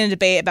were getting in a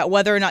debate about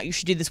whether or not you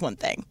should do this one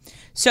thing.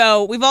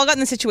 So we've all gotten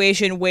the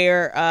situation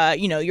where,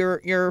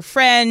 your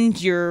friend,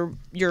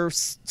 your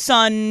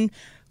son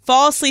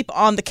fall asleep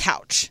on the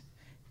couch.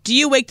 Do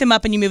you wake them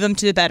up and you move them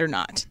to the bed or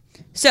not?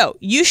 So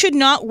you should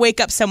not wake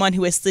up someone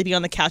who is sleeping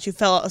on the couch who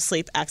fell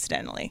asleep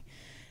accidentally.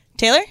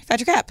 Taylor,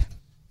 Thatcher Cap.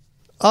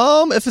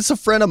 If it's a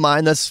friend of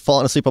mine that's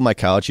falling asleep on my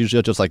couch, usually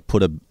I'll just like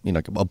put a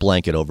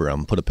blanket over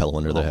them, put a pillow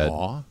under their head.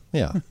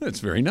 Yeah,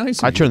 that's very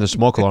nice. I turn the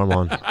smoke alarm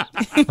on.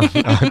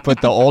 I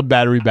put the old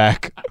battery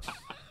back.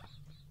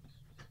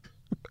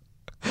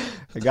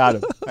 I got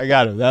him.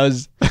 That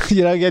was,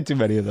 you don't get too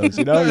many of those.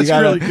 That's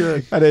really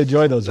good. Gotta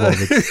enjoy those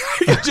moments.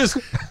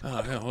 Because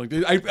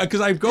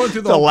I'm going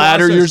through the whole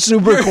ladder. process. You're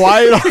super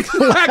quiet.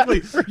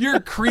 Exactly. You're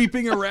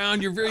creeping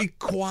around. You're very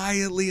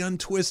quietly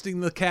untwisting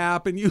the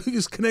cap, and you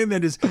just connect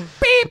that is beep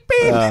beep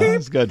beep.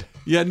 That's good.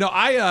 Yeah. No.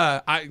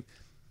 I'm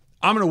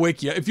gonna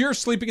wake you if you're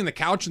sleeping in the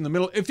couch in the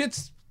middle.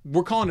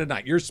 We're calling it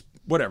night.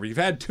 Whatever. You've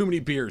had too many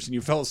beers and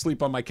you fell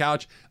asleep on my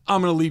couch.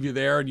 I'm going to leave you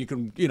there, and you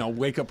can,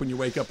 wake up when you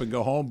wake up and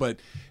go home. But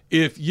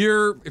if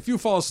you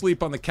fall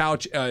asleep on the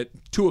couch at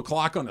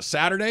 2:00 on a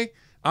Saturday,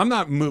 I'm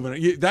not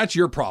moving. That's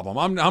your problem.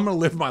 I'm going to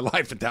live my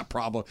life at that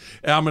problem.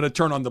 And I'm going to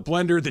turn on the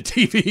blender, the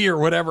TV, or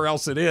whatever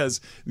else it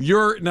is.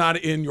 You're not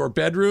in your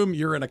bedroom.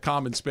 You're in a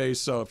common space.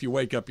 So if you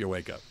wake up, you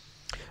wake up.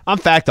 I'm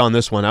fact on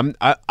this one.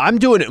 I'm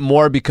doing it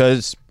more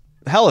because,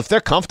 hell, if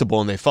they're comfortable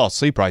and they fall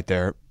asleep right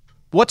there,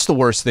 what's the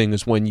worst thing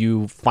is when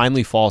you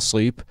finally fall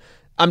asleep.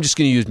 I'm just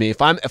going to use me.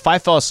 If I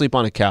fell asleep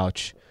on a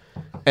couch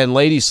and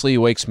Lady Slee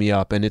wakes me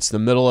up and it's the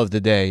middle of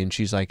the day and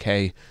she's like,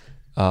 hey,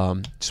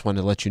 just wanted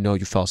to let you know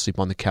you fell asleep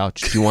on the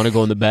couch. Do you want to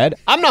go in the bed?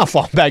 I'm not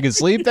falling back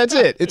asleep. That's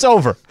it. It's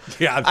over.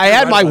 Yeah, I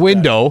had my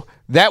window.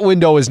 That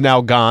window is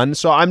now gone.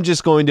 So I'm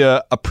just going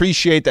to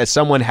appreciate that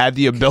someone had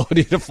the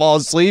ability to fall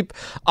asleep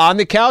on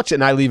the couch,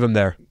 and I leave them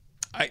there.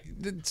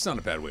 It's not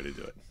a bad way to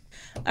do it.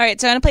 All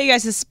right, so I'm going to play you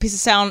guys this piece of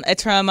sound.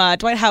 It's from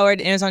Dwight Howard,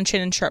 and it was on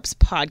Shannon Sharp's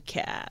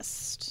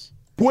podcast.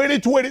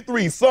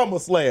 2023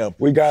 SummerSlam.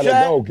 We got to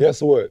go.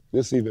 Guess what?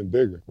 This even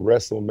bigger.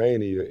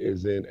 WrestleMania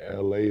is in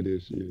L.A.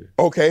 this year.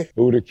 Okay.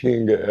 Who the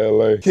king of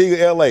L.A.? King of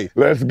L.A.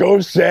 Let's go,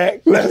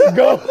 Shaq. Let's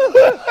go.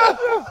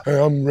 Hey,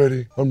 I'm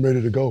ready. I'm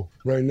ready to go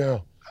right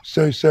now.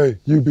 Shay,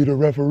 you be the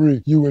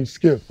referee. You and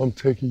Skip. I'm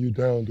taking you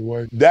down,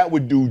 Dwight. That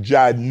would do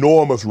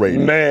ginormous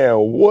ratings. Man,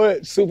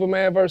 what?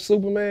 Superman versus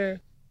Superman?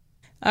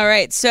 All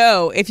right,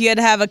 so if you had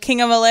to have a King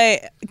of LA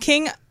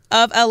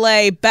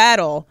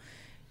battle,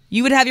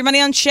 you would have your money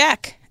on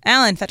Shaq.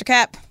 Alan, Thatcher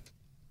Cap.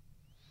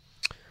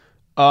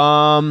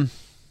 I'll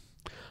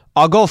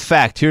go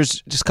fact.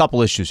 Here's just a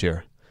couple issues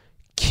here.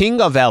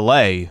 King of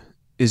LA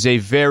is a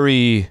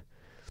very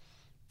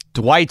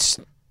Dwight's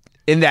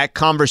in that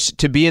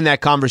to be in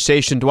that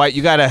conversation. Dwight,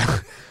 you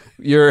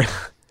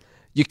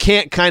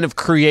can't kind of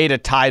create a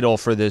title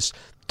for this.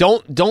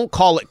 Don't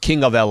call it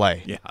King of LA.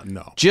 Yeah,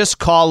 no. Just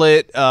call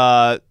it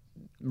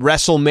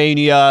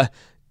WrestleMania,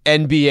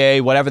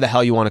 NBA, whatever the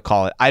hell you want to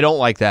call it. I don't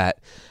like that.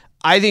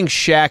 I think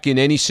Shaq in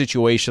any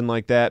situation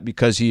like that,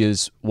 because he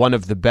is one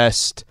of the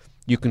best,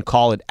 you can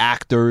call it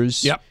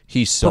actors. Yep.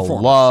 He's so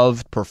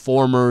loved,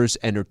 performers,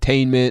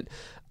 entertainment.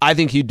 I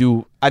think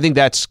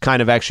that's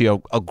kind of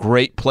actually a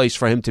great place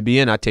for him to be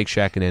in. I'd take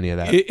Shaq in any of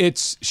that.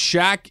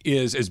 Shaq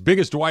is as big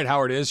as Dwight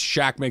Howard is.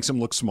 Shaq makes him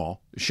look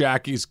small.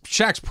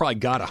 Shaq's probably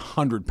got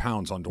 100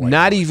 pounds on Dwight.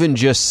 Not Howard. Even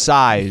just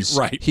size.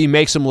 Right. He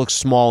makes him look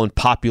small in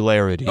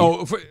popularity.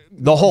 Oh,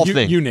 the whole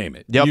thing. You name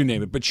it. Yep. You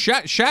name it. But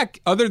Shaq,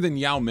 other than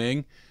Yao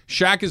Ming,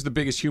 Shaq is the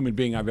biggest human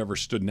being I've ever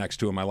stood next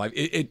to in my life.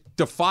 It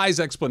defies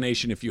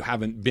explanation if you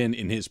haven't been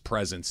in his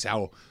presence,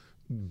 how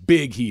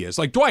big he is.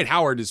 Like Dwight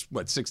Howard is,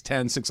 6'10",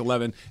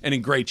 6'11", and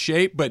in great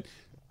shape, but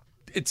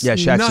it's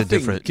Shaq's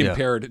nothing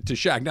compared to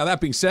Shaq. Now, that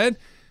being said,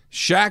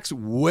 Shaq's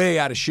way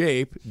out of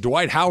shape.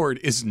 Dwight Howard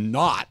is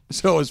not.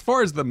 So as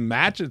far as the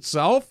match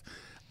itself,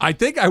 I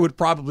think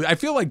I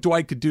feel like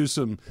Dwight could do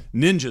some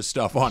ninja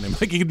stuff on him.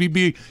 Like he'd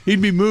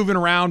be moving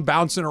around,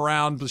 bouncing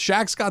around. But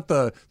Shaq's got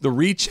the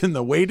reach and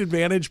the weight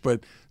advantage,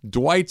 but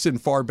Dwight's in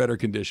far better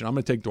condition. I'm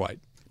going to take Dwight.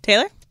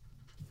 Taylor?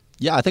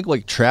 Yeah, I think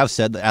like Trav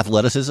said, the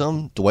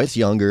athleticism, Dwight's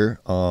younger.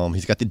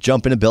 He's got the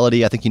jumping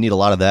ability. I think you need a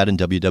lot of that in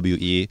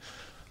WWE.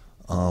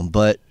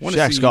 But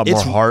Shaq's got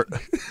more heart.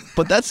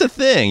 But that's the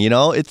thing,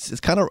 it's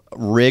kind of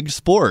rigged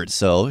sport,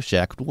 so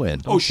Shaq would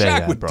win.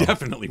 Shaq would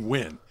definitely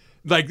win.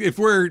 Like if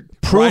we're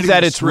prove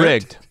that it's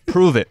rigged,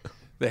 prove it.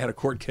 They had a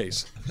court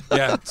case.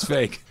 Yeah, it's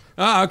fake.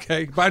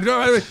 Okay, but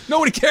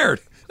nobody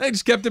cared. They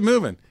just kept it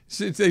moving.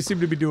 They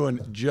seem to be doing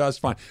just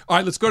fine. All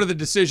right, let's go to the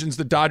decisions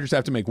the Dodgers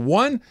have to make.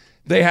 One,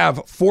 they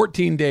have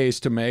 14 days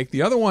to make.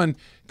 The other one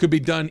could be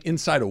done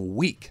inside a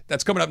week.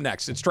 That's coming up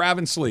next. It's Trav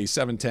and Slee,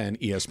 710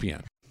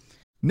 ESPN.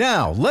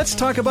 Now, let's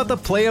talk about the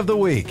play of the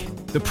week.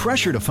 The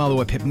pressure to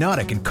follow up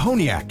Hypnotic and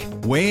Cognac,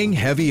 weighing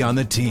heavy on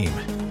the team.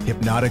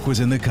 Hypnotic was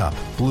in the cup,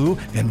 blue,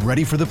 and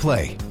ready for the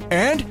play.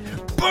 And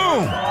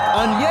boom!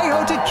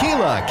 Añejo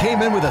Tequila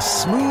came in with a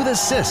smooth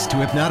assist to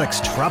Hypnotic's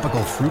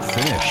tropical fruit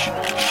finish.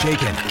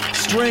 Shaken,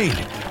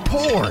 strained,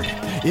 poured.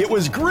 It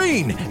was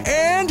green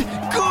and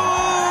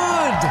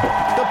good!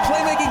 The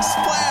playmaking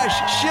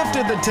splash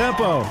shifted the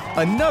tempo.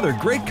 Another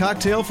great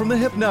cocktail from the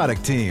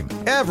Hypnotic team.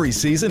 Every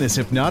season is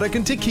Hypnotic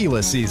and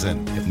Tequila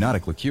season.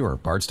 Hypnotic Liqueur,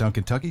 Bardstown,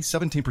 Kentucky,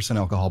 17%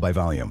 alcohol by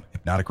volume.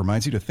 Hypnotic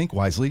reminds you to think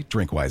wisely,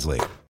 drink wisely.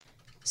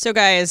 So,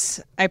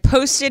 guys, I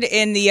posted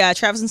in the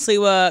Travis and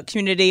Sliwa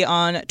community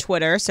on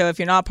Twitter. So if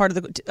you're not part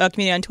of the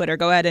community on Twitter,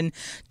 go ahead and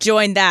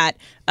join that.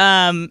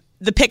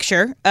 The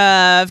picture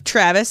of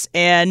Travis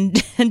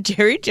and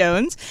Jerry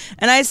Jones.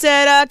 And I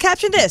said,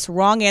 caption this,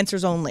 wrong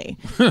answers only.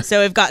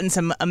 So we've gotten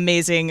some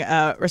amazing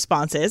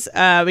responses.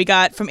 We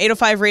got from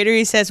 805 Raider,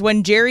 he says,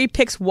 when Jerry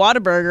picks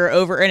Whataburger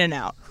over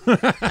In-N-Out.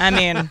 I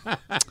mean...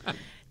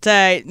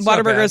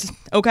 Whataburger's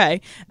okay.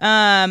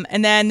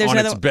 And then there's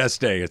another its best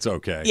day, it's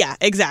okay. Yeah,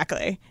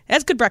 exactly.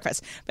 That's good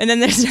breakfast. And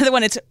then there's another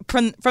one. It's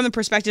from the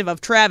perspective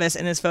of Travis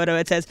in this photo.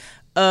 It says,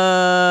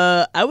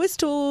 I was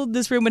told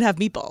this room would have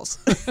meatballs.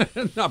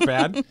 Not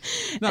bad.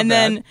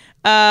 Then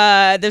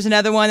there's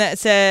another one that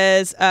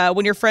says,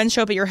 when your friends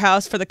show up at your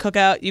house for the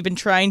cookout you've been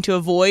trying to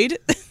avoid.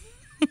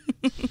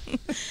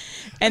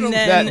 And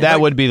then that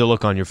would be the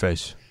look on your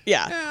face.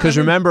 Yeah. Because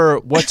remember,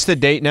 what's the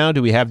date now?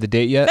 Do we have the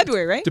date yet?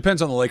 February, right?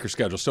 Depends on the Lakers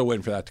schedule. Still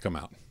waiting for that to come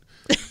out.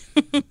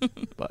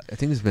 But I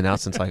think it's been out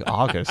since like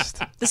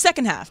August. The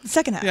second half.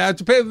 Yeah, it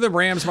depends. The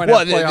Rams might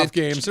have playoff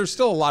games. There's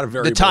still a lot of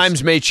variables. The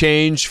times may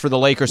change for the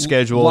Lakers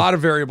schedule. A lot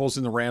of variables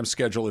in the Rams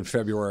schedule in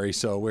February,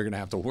 so we're gonna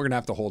have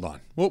to hold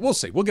on. We'll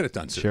see. We'll get it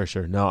done soon.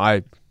 Sure.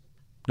 No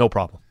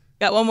problem.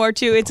 Got one more,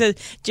 too. It says,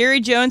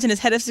 Jerry Jones and his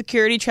head of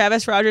security,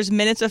 Travis Rogers,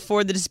 minutes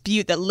before the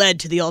dispute that led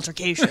to the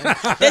altercation.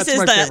 This is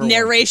the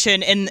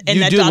narration in that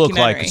documentary. You do look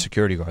like a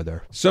security guard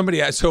there.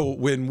 So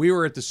when we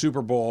were at the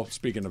Super Bowl,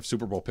 speaking of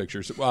Super Bowl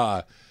pictures,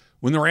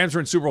 when the Rams were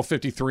in Super Bowl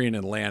 53 in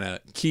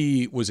Atlanta,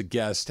 Key was a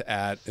guest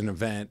at an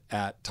event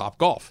at Top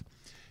Golf.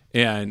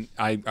 And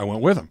I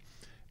went with him.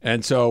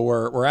 And so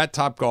we're at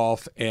Top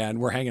Golf, and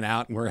we're hanging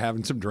out, and we're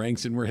having some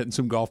drinks, and we're hitting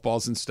some golf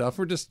balls and stuff.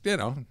 We're just,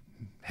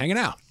 hanging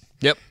out.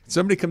 Yep.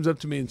 Somebody comes up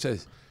to me and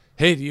says,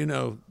 hey, do you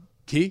know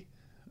Key?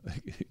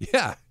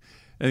 Yeah.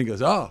 And he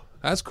goes, oh,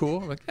 that's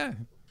cool. I'm like,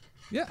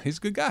 yeah, he's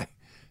a good guy.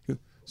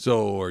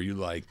 So are you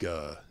like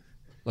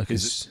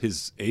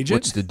his agent?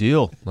 What's the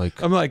deal?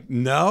 I'm like,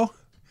 no.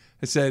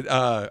 I said,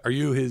 are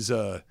you his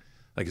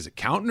his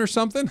accountant or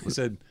something? I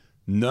said,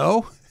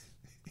 no.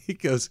 He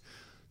goes,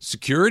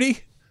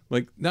 security? I'm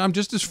like, no, I'm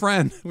just his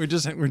friend. We're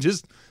just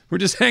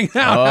hanging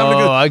out.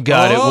 I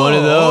got it. One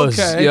of those.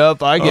 Okay.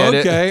 Yep, I get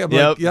it.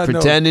 Okay.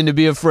 Pretending to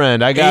be a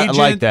friend. I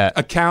like that.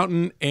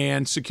 Accountant,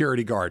 and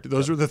security guard.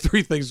 Those were the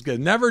three things.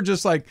 Never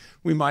just like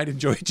we might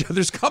enjoy each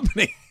other's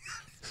company.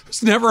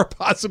 It's never a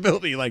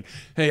possibility. Like,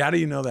 hey, how do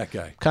you know that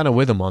guy? Kind of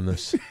with him on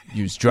this.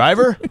 Use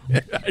driver?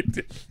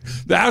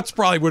 That's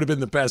probably would have been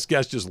the best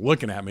guess just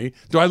looking at me.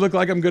 Do I look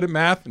like I'm good at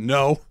math?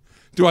 No.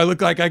 Do I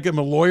look like I'm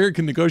a lawyer,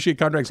 can negotiate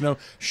contracts? No.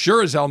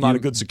 Sure as hell not a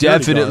good security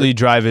definitely guard.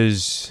 Drive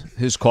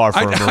his car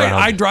for him around.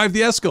 I drive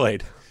the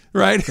Escalade.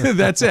 right?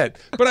 That's it.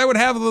 But I would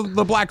have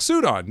the black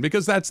suit on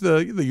because that's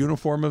the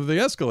uniform of the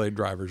Escalade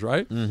drivers,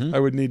 right? I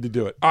would need to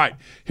do it. All right,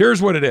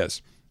 here's what it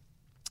is.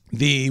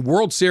 The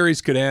World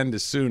Series could end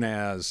as soon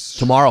as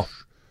tomorrow.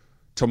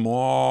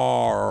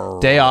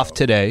 Tomorrow. Day off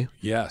today.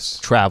 Yes.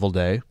 Travel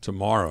day.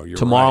 Tomorrow. You're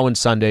Tomorrow right. and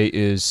Sunday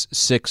is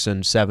 6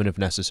 and 7 if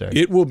necessary.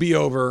 It will be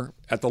over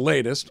at the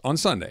latest on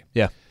Sunday.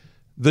 Yeah.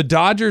 The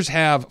Dodgers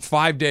have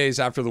 5 days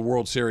after the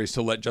World Series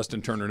to let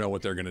Justin Turner know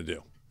what they're going to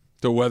do.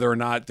 So whether or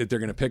not that they're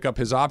going to pick up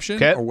his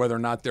option or whether or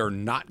not they're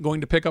not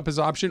going to pick up his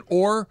option,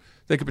 or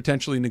they could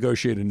potentially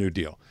negotiate a new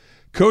deal.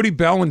 Cody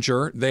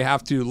Bellinger, they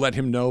have to let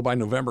him know by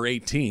November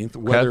 18th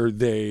whether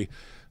they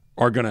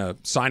are going to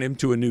sign him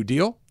to a new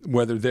deal,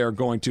 whether they're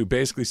going to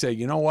basically say,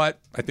 you know what,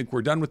 I think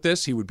we're done with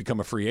this. He would become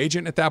a free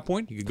agent at that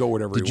point. He could go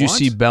whatever he wants. Did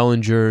you see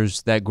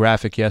Bellinger's, that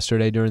graphic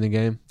yesterday during the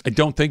game? I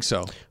don't think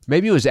so.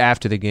 Maybe it was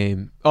after the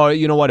game. Oh,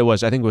 you know what it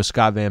was? I think it was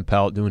Scott Van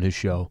Pelt doing his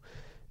show.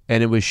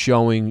 And it was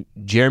showing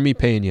Jeremy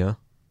Pena,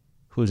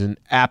 who's an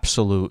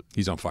absolute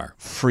he's on fire,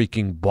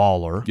 freaking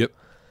baller. Yep.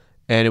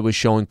 And it was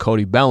showing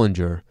Cody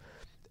Bellinger.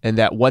 And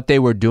that what they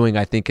were doing,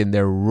 I think, in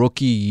their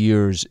rookie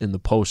years in the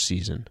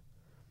postseason,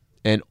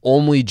 and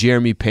only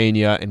Jeremy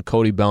Pena and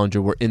Cody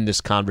Bellinger were in this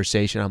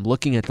conversation. I'm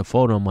looking at the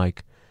photo. I'm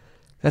like,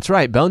 that's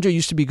right. Bellinger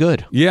used to be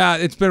good. Yeah,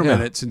 it's been a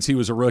minute since he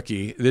was a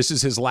rookie. This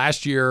is his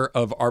last year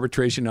of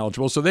arbitration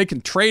eligible. So they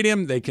can trade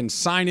him, they can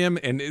sign him,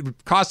 and it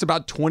would cost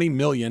about $20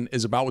 million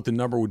is about what the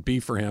number would be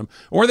for him.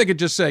 Or they could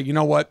just say, you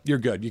know what, you're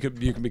good. You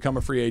can become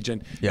a free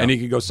agent, and he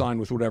can go sign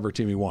with whatever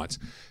team he wants.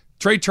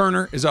 Trey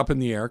Turner is up in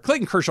the air.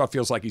 Clayton Kershaw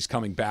feels like he's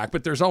coming back,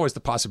 but there's always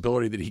the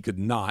possibility that he could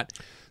not.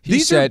 He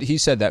said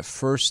that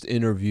first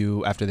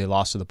interview after they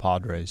lost to the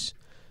Padres,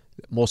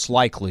 most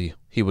likely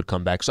he would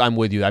come back. So I'm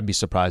with you. I'd be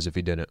surprised if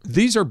he didn't.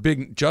 These are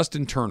big.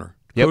 Justin Turner,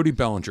 Cody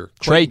Bellinger,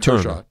 Trey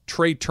Kershaw, Turner.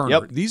 Trey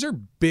Turner. These are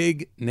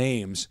big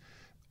names.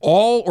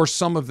 All or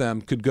some of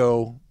them could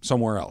go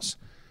somewhere else.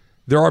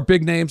 There are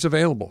big names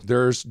available.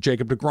 There's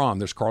Jacob deGrom.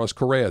 There's Carlos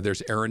Correa.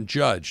 There's Aaron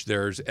Judge.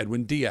 There's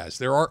Edwin Diaz.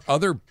 There are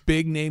other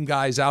big name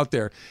guys out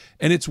there.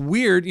 And it's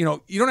weird. You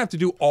know, you don't have to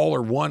do all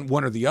or one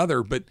or the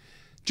other, but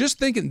just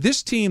thinking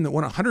this team that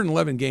won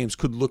 111 games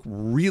could look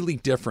really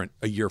different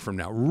a year from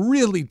now.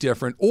 Really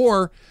different.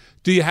 Or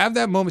do you have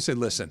that moment say,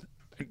 listen,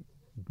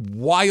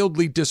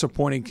 wildly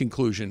disappointing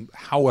conclusion.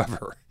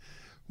 However,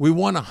 we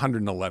won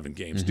 111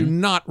 games. Do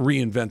not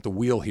reinvent the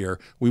wheel here.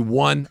 We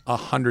won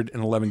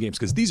 111 games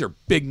because these are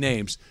big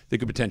names that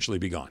could potentially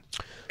be gone,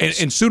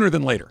 and sooner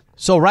than later.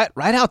 So right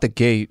out the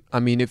gate,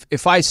 I mean,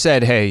 if I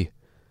said, hey,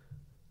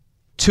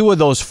 2 of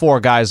those 4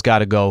 guys got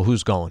to go,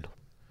 who's going?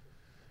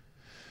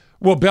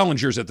 Well,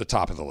 Bellinger's at the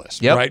top of the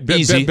list, Yep, right?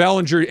 easy.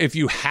 Bellinger, if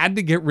you had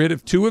to get rid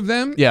of 2 of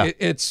them,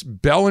 it's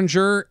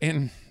Bellinger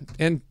and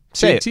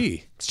Say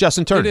JT. It's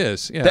Justin Turner. It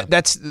is, yeah.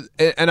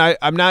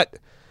 I'm not.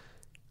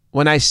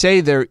 When I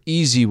say they're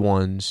easy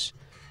ones,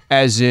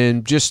 as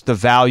in just the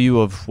value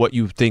of what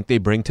you think they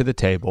bring to the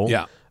table.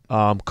 Yeah.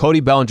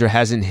 Cody Bellinger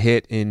hasn't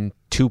hit in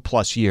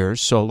 2+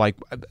 years, so like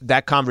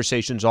that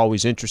conversation's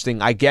always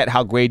interesting. I get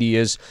how great he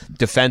is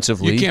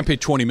defensively. You can't pay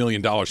 $20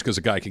 million because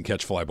a guy can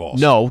catch fly balls.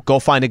 No, go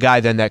find a guy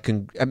then that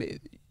can. I mean,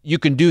 you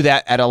can do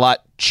that at a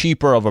lot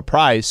cheaper of a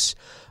price.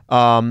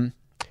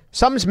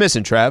 Something's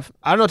missing, Trav.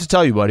 I don't know what to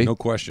tell you, buddy. No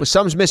question. But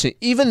something's missing.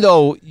 Even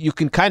though you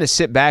can kind of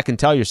sit back and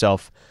tell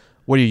yourself,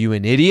 what are you,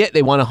 an idiot?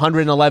 They won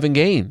 111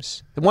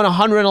 games. They won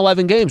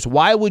 111 games.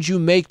 Why would you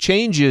make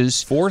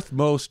changes? 4th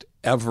most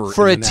ever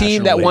for in a the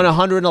team National that won League.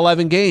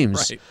 111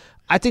 games. Right.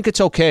 I think it's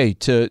okay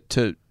to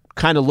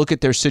kind of look at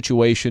their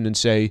situation and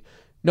say,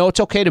 no,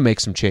 it's okay to make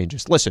some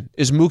changes. Listen,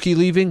 is Mookie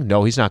leaving?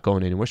 No, he's not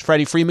going anywhere. Is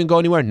Freddie Freeman go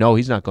anywhere? No,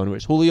 he's not going anywhere.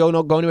 Is Julio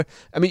not going anywhere?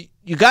 I mean,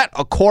 you got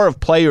a core of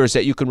players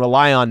that you can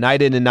rely on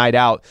night in and night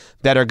out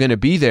that are going to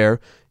be there.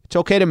 It's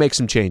okay to make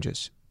some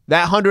changes.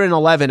 That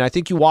 111, I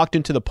think you walked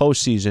into the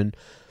postseason.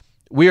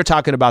 We were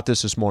talking about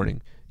this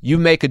morning. You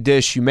make a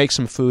dish, you make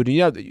some food,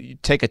 and you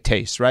take a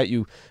taste, right?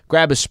 You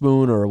grab a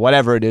spoon or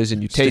whatever it is,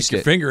 and you taste Stick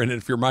your finger in it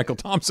if you're Michael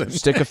Thompson.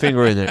 Stick a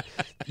finger in it.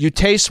 You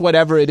taste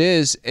whatever it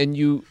is, and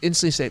you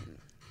instantly say,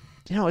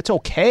 it's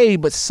okay,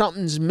 but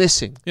something's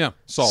missing. Yeah,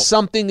 salt.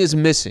 Something is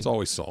missing. It's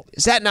always salt.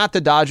 Is that not the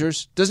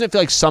Dodgers? Doesn't it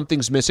feel like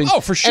something's missing? Oh,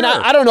 for sure. And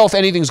I don't know if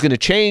anything's going to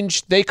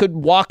change. They could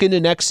walk into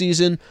next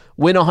season,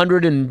 win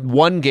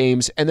 101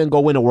 games, and then go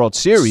win a World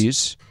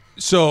Series.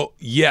 So,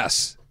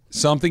 yes,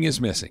 something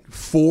is missing.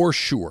 For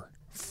sure.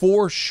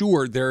 For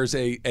sure, there's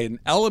an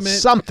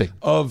element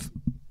of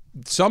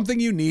something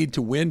you need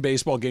to win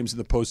baseball games in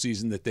the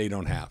postseason that they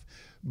don't have.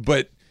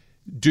 But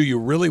do you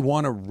really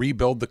want to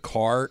rebuild the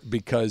car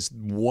because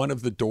one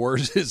of the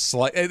doors is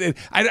slight?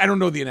 I don't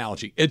know the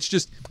analogy. It's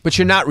just. But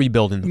you're not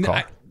rebuilding the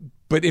car.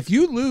 But if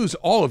you lose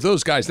all of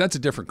those guys, that's a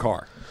different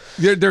car.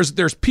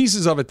 There's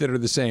pieces of it that are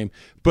the same.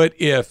 But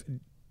if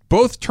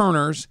both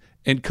Turners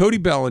and Cody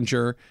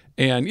Bellinger,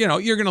 and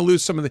you're going to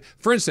lose some of the,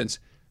 for instance,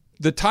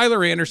 the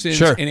Tyler Andersons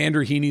and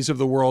Andrew Heaney's of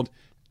the world,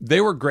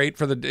 they were great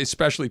for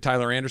especially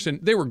Tyler Anderson.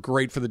 They were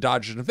great for the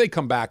Dodgers. And if they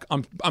come back,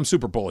 I'm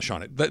super bullish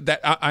on it.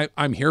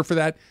 I'm here for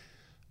that.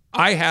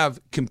 I have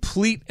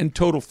complete and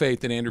total faith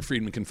that Andrew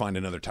Friedman can find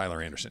another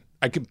Tyler Anderson.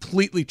 I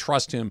completely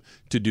trust him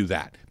to do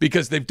that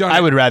because they've done.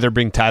 I would rather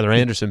bring Tyler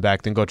Anderson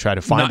back than go try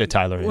to find a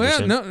Tyler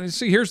Anderson. Well, no.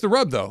 See, here's the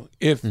rub, though.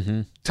 If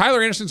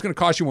Tyler Anderson's going to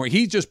cost you more,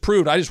 he just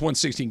proved I just won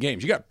 16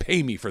 games. You got to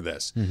pay me for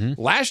this.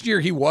 Last year,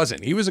 he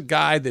wasn't. He was a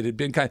guy that had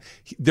been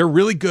they're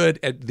really good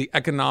at the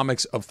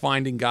economics of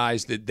finding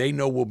guys that they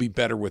know will be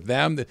better with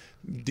them.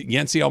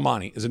 Yency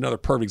Almani is another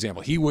perfect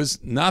example. He was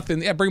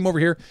nothing. Yeah, bring him over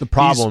here. The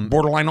problem, he's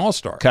borderline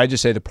all-star. Can I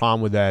just say the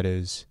problem with that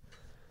is,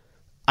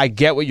 I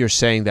get what you're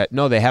saying that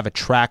no, they have a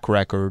track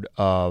record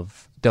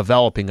of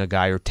developing a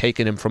guy or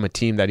taking him from a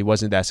team that he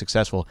wasn't that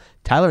successful.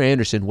 Tyler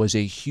Anderson was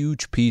a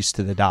huge piece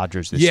to the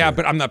Dodgers this year. Yeah,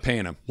 but I'm not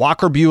paying him.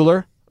 Walker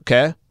Buehler,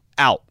 okay,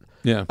 out.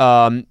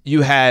 Yeah.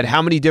 You had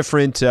how many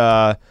different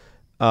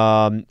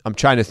I'm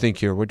trying to think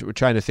here. We're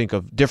trying to think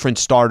of different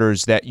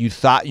starters that you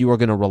thought you were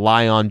going to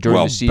rely on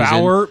during the season.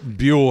 Bauer,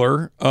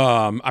 Buehler.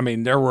 I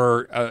mean, there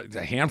were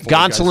a handful.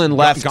 Gonsolin of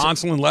left.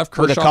 Gonsolin left.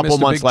 Kershaw with a couple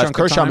missed months a big left. chunk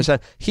Kershaw of time.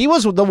 he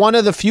was one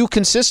of the few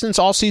consistents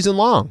all season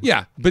long.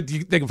 Yeah, but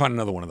they can find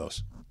another one of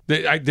those.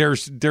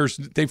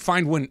 They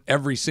find one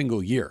every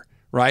single year.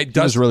 Right? He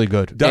was really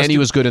good. And he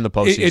was good in the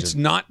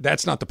postseason.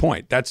 That's not the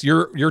point. That's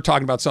you're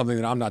talking about something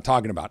that I'm not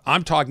talking about.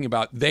 I'm talking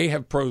about they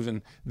have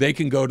proven they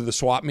can go to the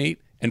swap meet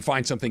and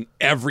find something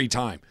every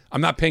time. I'm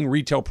not paying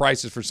retail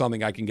prices for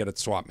something I can get at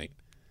the swap meet.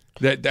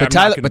 But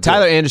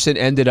Tyler Anderson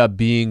ended up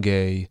being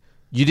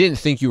you didn't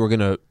think you were going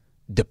to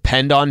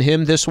depend on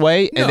him this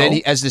way. And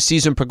then as the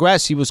season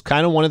progressed, he was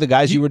kind of one of the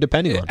guys you were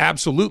depending on.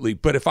 Absolutely.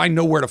 But if I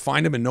know where to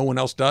find him and no one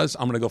else does,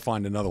 I'm going to go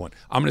find another one.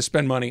 I'm going to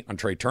spend money on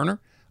Trey Turner.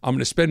 I'm going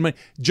to spend money.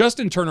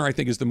 Justin Turner, I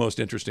think, is the most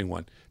interesting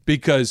one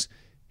because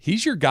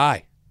he's your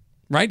guy,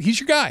 right? He's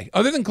your guy.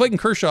 Other than Clayton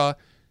Kershaw,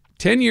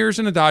 10 years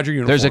in a Dodger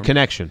uniform. There's a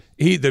connection.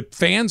 The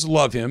fans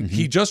love him.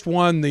 He just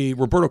won the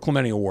Roberto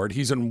Clemente Award.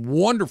 He's a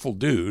wonderful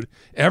dude.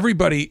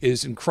 Everybody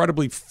is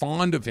incredibly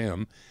fond of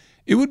him.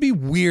 It would be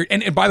weird.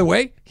 And by the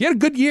way, he had a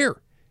good year.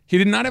 He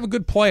did not have a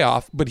good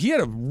playoff, but he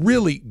had a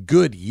really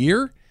good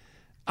year.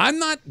 I'm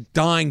not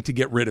dying to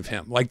get rid of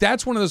him. Like,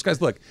 that's one of those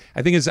guys. Look,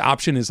 I think his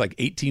option is like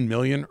 $18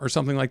 million or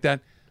something like that.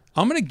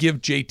 I'm going to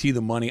give JT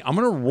the money. I'm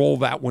going to roll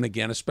that one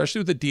again, especially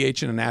with the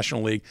DH in the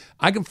National League.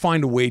 I can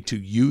find a way to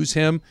use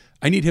him.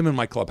 I need him in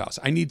my clubhouse.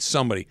 I need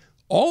somebody.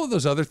 All of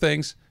those other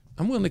things,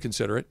 I'm willing to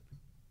consider it.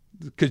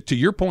 Because to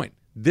your point,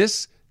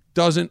 this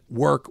doesn't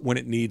work when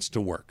it needs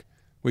to work.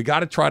 We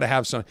got to try to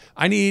have some.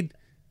 I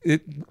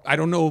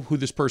don't know who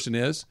this person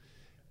is.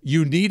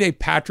 You need a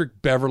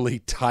Patrick Beverly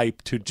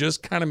type to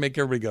just kind of make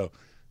everybody go,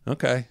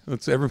 okay,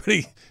 let's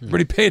everybody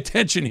pay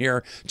attention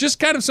here. Just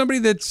kind of somebody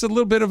that's a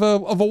little bit of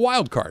a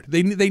wild card.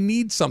 They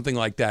need something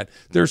like that.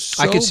 They're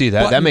so I can see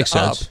that. That makes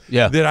sense.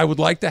 Yeah. That I would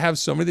like to have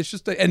somebody that's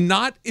just and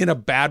not in a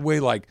bad way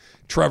like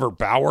Trevor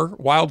Bauer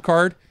wild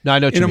card. No, I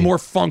know what in you a mean. more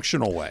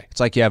functional way. It's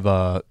like you have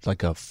a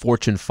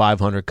Fortune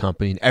 500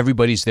 company and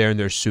everybody's there in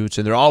their suits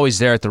and they're always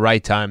there at the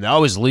right time. They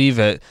always leave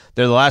it.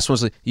 They're the last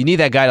ones. You need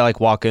that guy to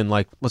walk in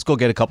let's go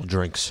get a couple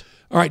drinks.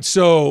 All right,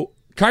 so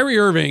Kyrie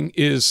Irving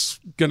is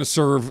going to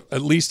serve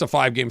at least a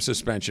 5-game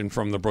suspension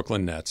from the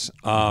Brooklyn Nets.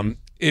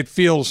 It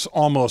feels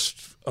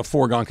almost a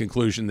foregone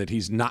conclusion that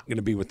he's not going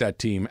to be with that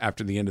team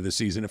after the end of the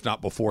season, if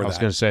not before that. I was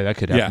going to say that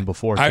could happen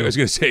before, too. I was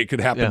going to say it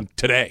could happen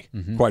today,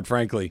 quite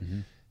frankly.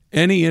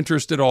 Any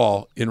interest at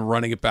all in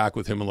running it back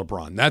with him and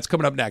LeBron? That's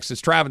coming up next.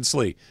 It's Travis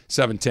Lee,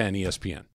 710 ESPN.